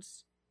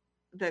clones,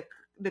 the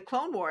the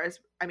Clone Wars,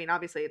 I mean,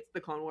 obviously it's the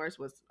Clone Wars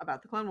was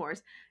about the Clone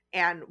Wars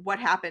and what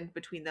happened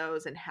between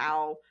those and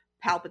how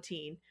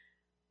Palpatine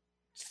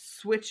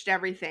switched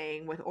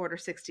everything with Order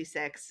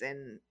 66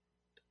 and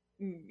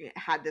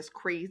had this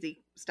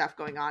crazy stuff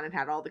going on and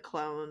had all the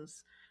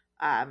clones,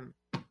 turn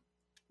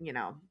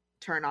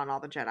on all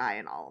the Jedi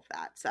and all of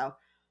that. So,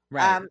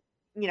 Right.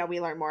 we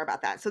learn more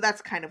about that. So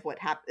that's kind of what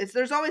happens.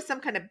 There's always some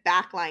kind of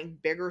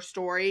backline, bigger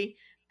story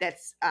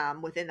that's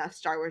within the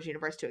Star Wars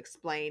universe to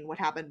explain what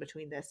happened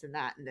between this and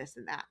that and this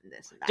and that and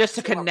this and that. Just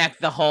to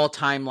connect the whole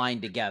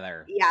timeline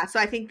together. Yeah, so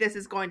I think this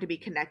is going to be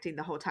connecting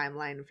the whole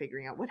timeline and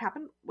figuring out what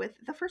happened with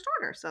the First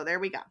Order. So there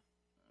we go.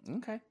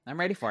 Okay, I'm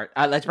ready for it.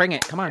 Let's bring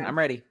it. Come on, I'm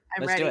ready.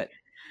 Let's do it.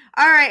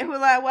 All right,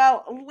 Hula.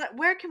 Well,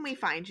 where can we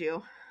find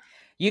you?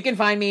 You can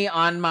find me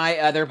on my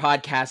other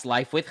podcast,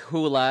 Life with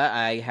Hula.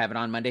 I have it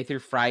on Monday through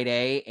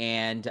Friday,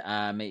 and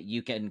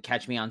you can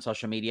catch me on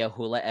social media,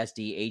 Hula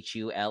SD,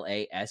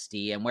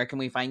 HULASD. And where can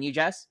we find you,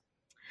 Jess?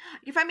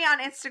 You can find me on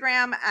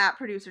Instagram at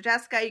Producer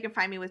Jessica. You can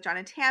find me with John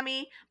and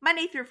Tammy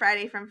Monday through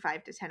Friday from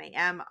 5 to 10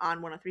 a.m.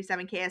 on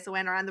 103.7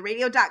 KSON or on the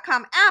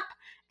radio.com app,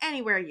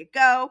 anywhere you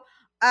go.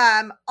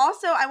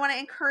 Also, I want to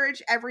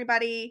encourage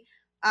everybody.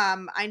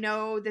 I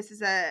know this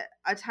is a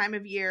time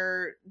of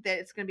year that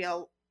it's going to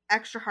be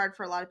extra hard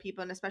for a lot of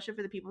people, and especially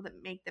for the people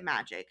that make the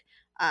magic,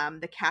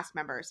 the cast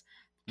members.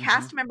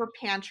 Cast Member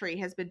Pantry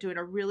has been doing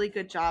a really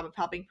good job of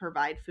helping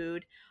provide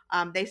food.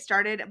 They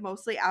started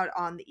mostly out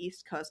on the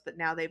East Coast, but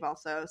now they've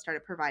also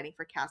started providing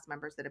for cast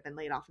members that have been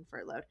laid off and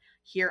furloughed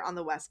here on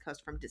the West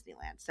Coast from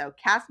Disneyland. So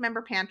Cast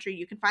Member Pantry,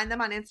 you can find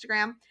them on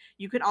Instagram.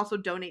 You can also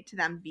donate to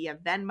them via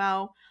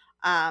Venmo.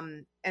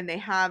 And they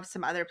have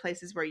some other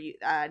places where you,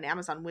 an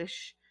Amazon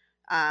Wish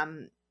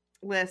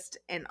list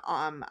and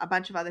a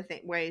bunch of other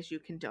ways you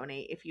can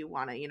donate if you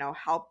want to,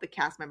 help the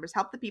cast members,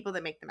 help the people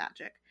that make the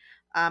magic.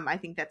 I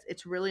think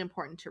it's really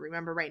important to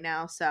remember right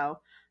now. So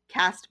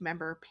Cast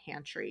Member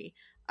Pantry.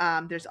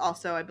 There's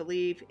also, I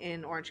believe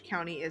in Orange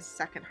County is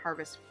Second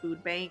Harvest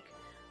Food Bank,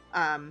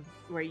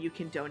 where you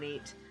can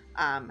donate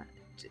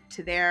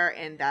to there,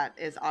 and that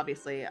is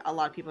obviously a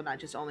lot of people, not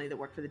just only that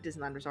work for the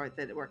Disneyland Resort,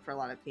 that work for a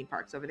lot of theme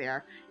parks over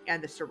there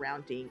and the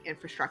surrounding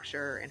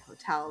infrastructure and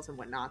hotels and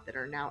whatnot that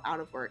are now out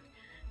of work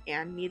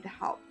and need the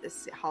help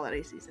this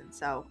holiday season.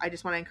 So I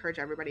just want to encourage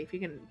everybody, if you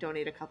can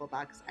donate a couple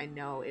bucks, I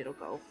know it'll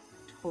go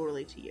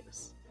totally to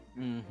use.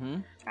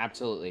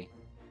 Absolutely.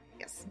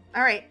 Yes.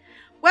 All right.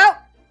 Well,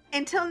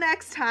 until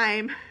next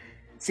time.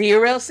 See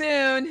you real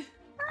soon.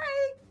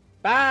 Bye.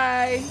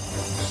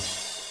 Bye.